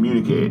a while to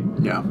communicate,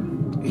 yeah,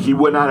 he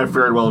would not have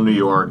fared well in New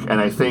York,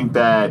 and I think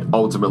that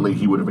ultimately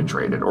he would have been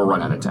traded or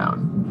run out of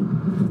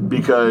town.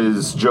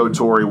 Because Joe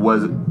Torre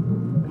was,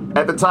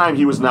 at the time,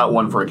 he was not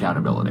one for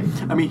accountability.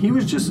 I mean, he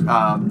was just,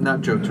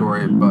 not Joe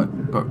Torre, but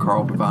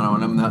Carl Pavano,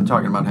 and I'm not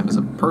talking about him as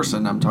a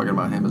person, I'm talking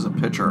about him as a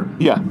pitcher.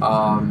 Yeah.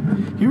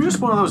 He was just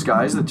one of those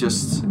guys that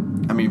just,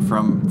 I mean,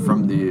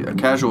 from a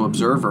casual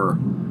observer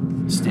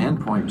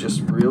standpoint,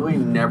 just really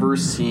never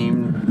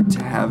seemed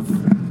to have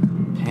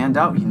panned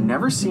out. He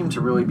never seemed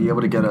to really be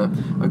able to get a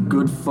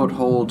good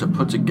foothold to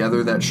put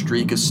together that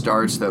streak of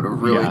starts that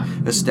would really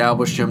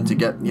establish him, to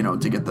get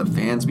the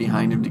fans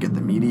behind him, to get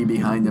the media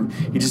behind him.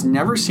 He just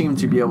never seemed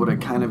to be able to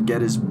kind of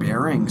get his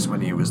bearings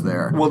when he was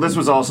there. Well, this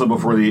was also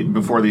before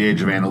the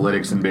age of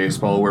analytics in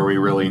baseball, where we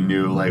really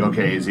knew, like,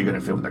 okay, is he going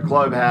to fit with the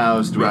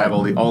clubhouse? Do we have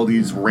all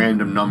these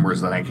random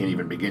numbers that I can't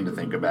even begin to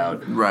think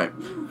about? Right.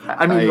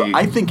 I mean,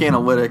 I think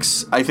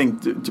analytics. I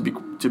think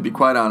to be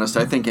quite honest,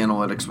 I think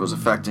analytics was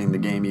affecting the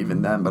game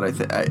even then. But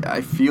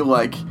I feel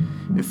like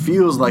it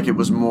feels like it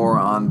was more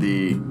on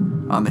the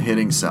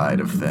hitting side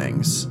of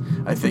things.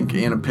 I think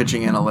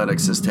pitching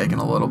analytics has taken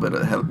a little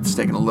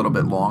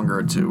bit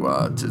longer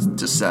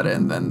to set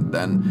in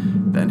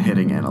than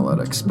hitting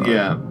analytics. But.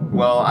 Yeah.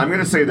 Well, I'm going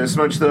to say this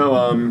much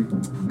though.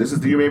 This is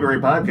the You May Be Right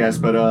podcast,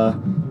 but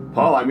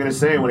Paul, I'm going to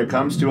say when it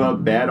comes to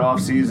bad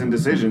off-season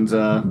decisions,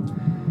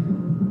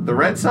 the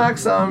Red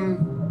Sox,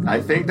 I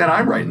think that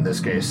I'm right in this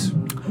case.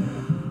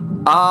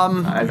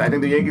 I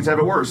think the Yankees have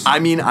it worse. I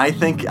mean, I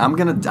think I'm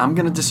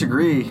gonna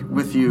disagree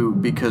with you,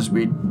 because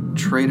we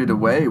traded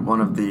away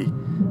one of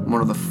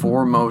the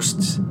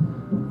foremost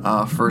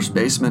first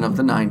basemen of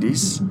the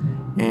 90s,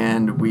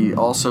 and we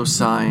also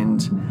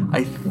signed,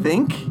 I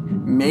think,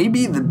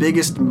 maybe the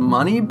biggest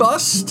money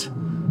bust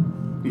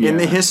in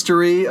the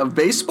history of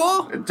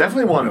baseball?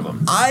 Definitely one of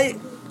them. I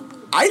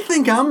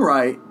think I'm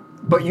right,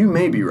 but you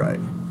may be right.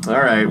 All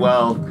right,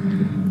 well,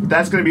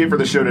 that's going to be it for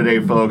the show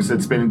today, folks.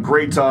 It's been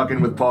great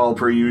talking with Paul,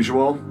 per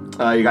usual.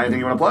 You got anything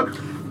you want to plug?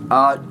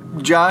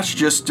 Josh,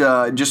 just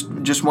want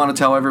to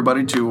tell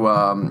everybody to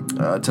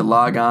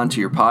log on to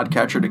your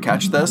podcatcher to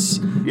catch this.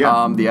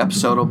 Yeah. The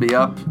episode will be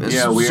up as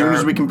soon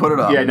as we can put it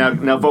up. Yeah,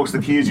 now, folks, the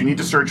key is you need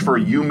to search for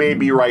You May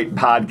Be Right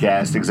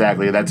podcast.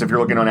 Exactly. That's if you're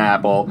looking on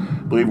Apple. I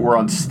believe we're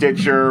on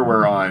Stitcher.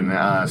 We're on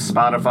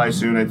Spotify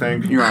soon, I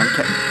think. You're on.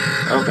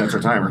 Oh, that's our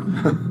timer.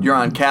 You're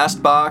on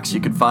Castbox. You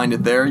can find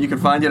it there. You can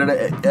find it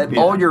at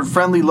all your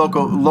friendly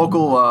local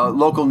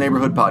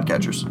neighborhood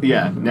podcatchers.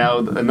 Yeah. Now,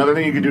 another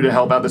thing you can do to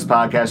help out this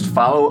podcast,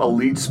 follow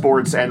Elite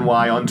Sports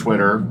NY on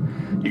Twitter.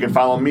 You can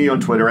follow me on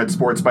Twitter at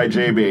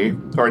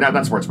SportsByJB. Or not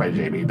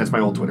SportsByJB. That's my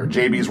old Twitter.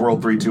 JB's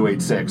World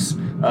 3286.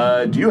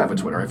 Do you have a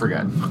Twitter? I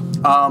forget.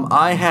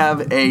 I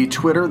have a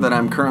Twitter that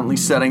I'm currently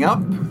setting up,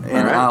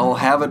 and I'll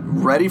have it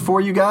ready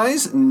for you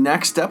guys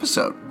next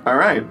episode. All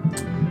right.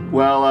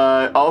 Well,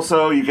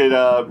 also, you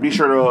could be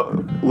sure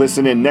to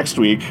listen in next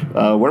week. What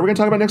are we going to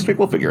talk about next week?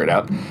 We'll figure it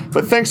out.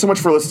 But thanks so much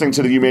for listening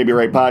to the You May Be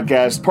Right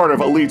podcast, part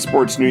of Elite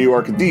Sports New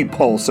York, the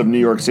pulse of New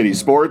York City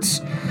sports.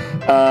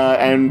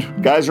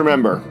 And guys,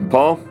 remember,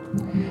 Paul,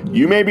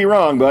 you may be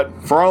wrong, but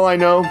for all I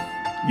know,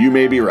 you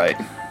may be right.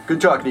 Good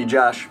talking to you,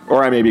 Josh.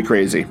 Or I may be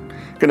crazy.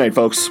 Good night,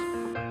 folks.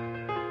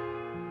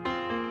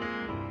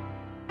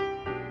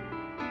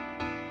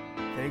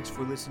 Thanks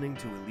for listening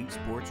to Elite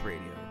Sports Radio.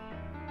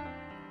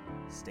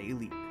 Stay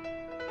elite.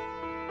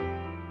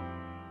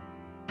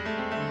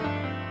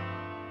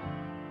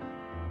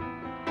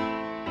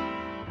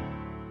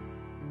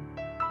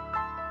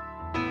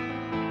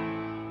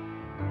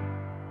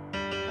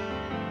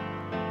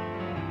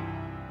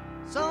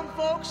 Some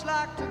folks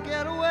like to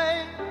get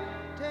away,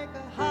 take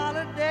a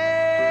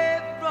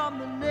holiday from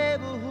the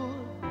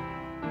neighborhood.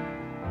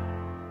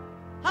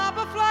 Hop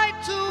a flight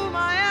to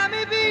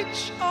Miami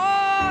Beach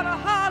or to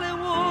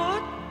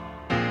Hollywood.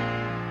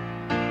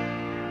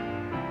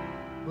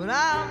 But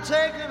I'm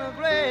taking a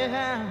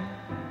Greyhound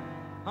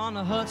on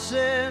the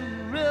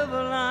Hudson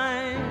River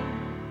line.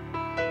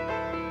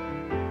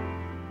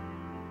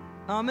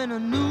 I'm in a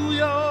New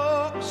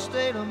York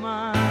state of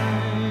mind.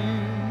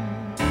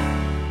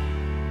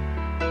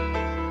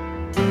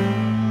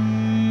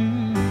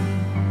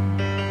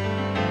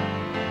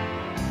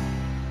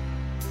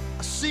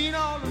 I've seen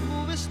all the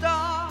movie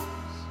stars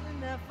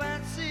in their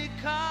fancy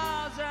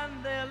cars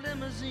and their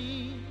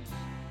limousines.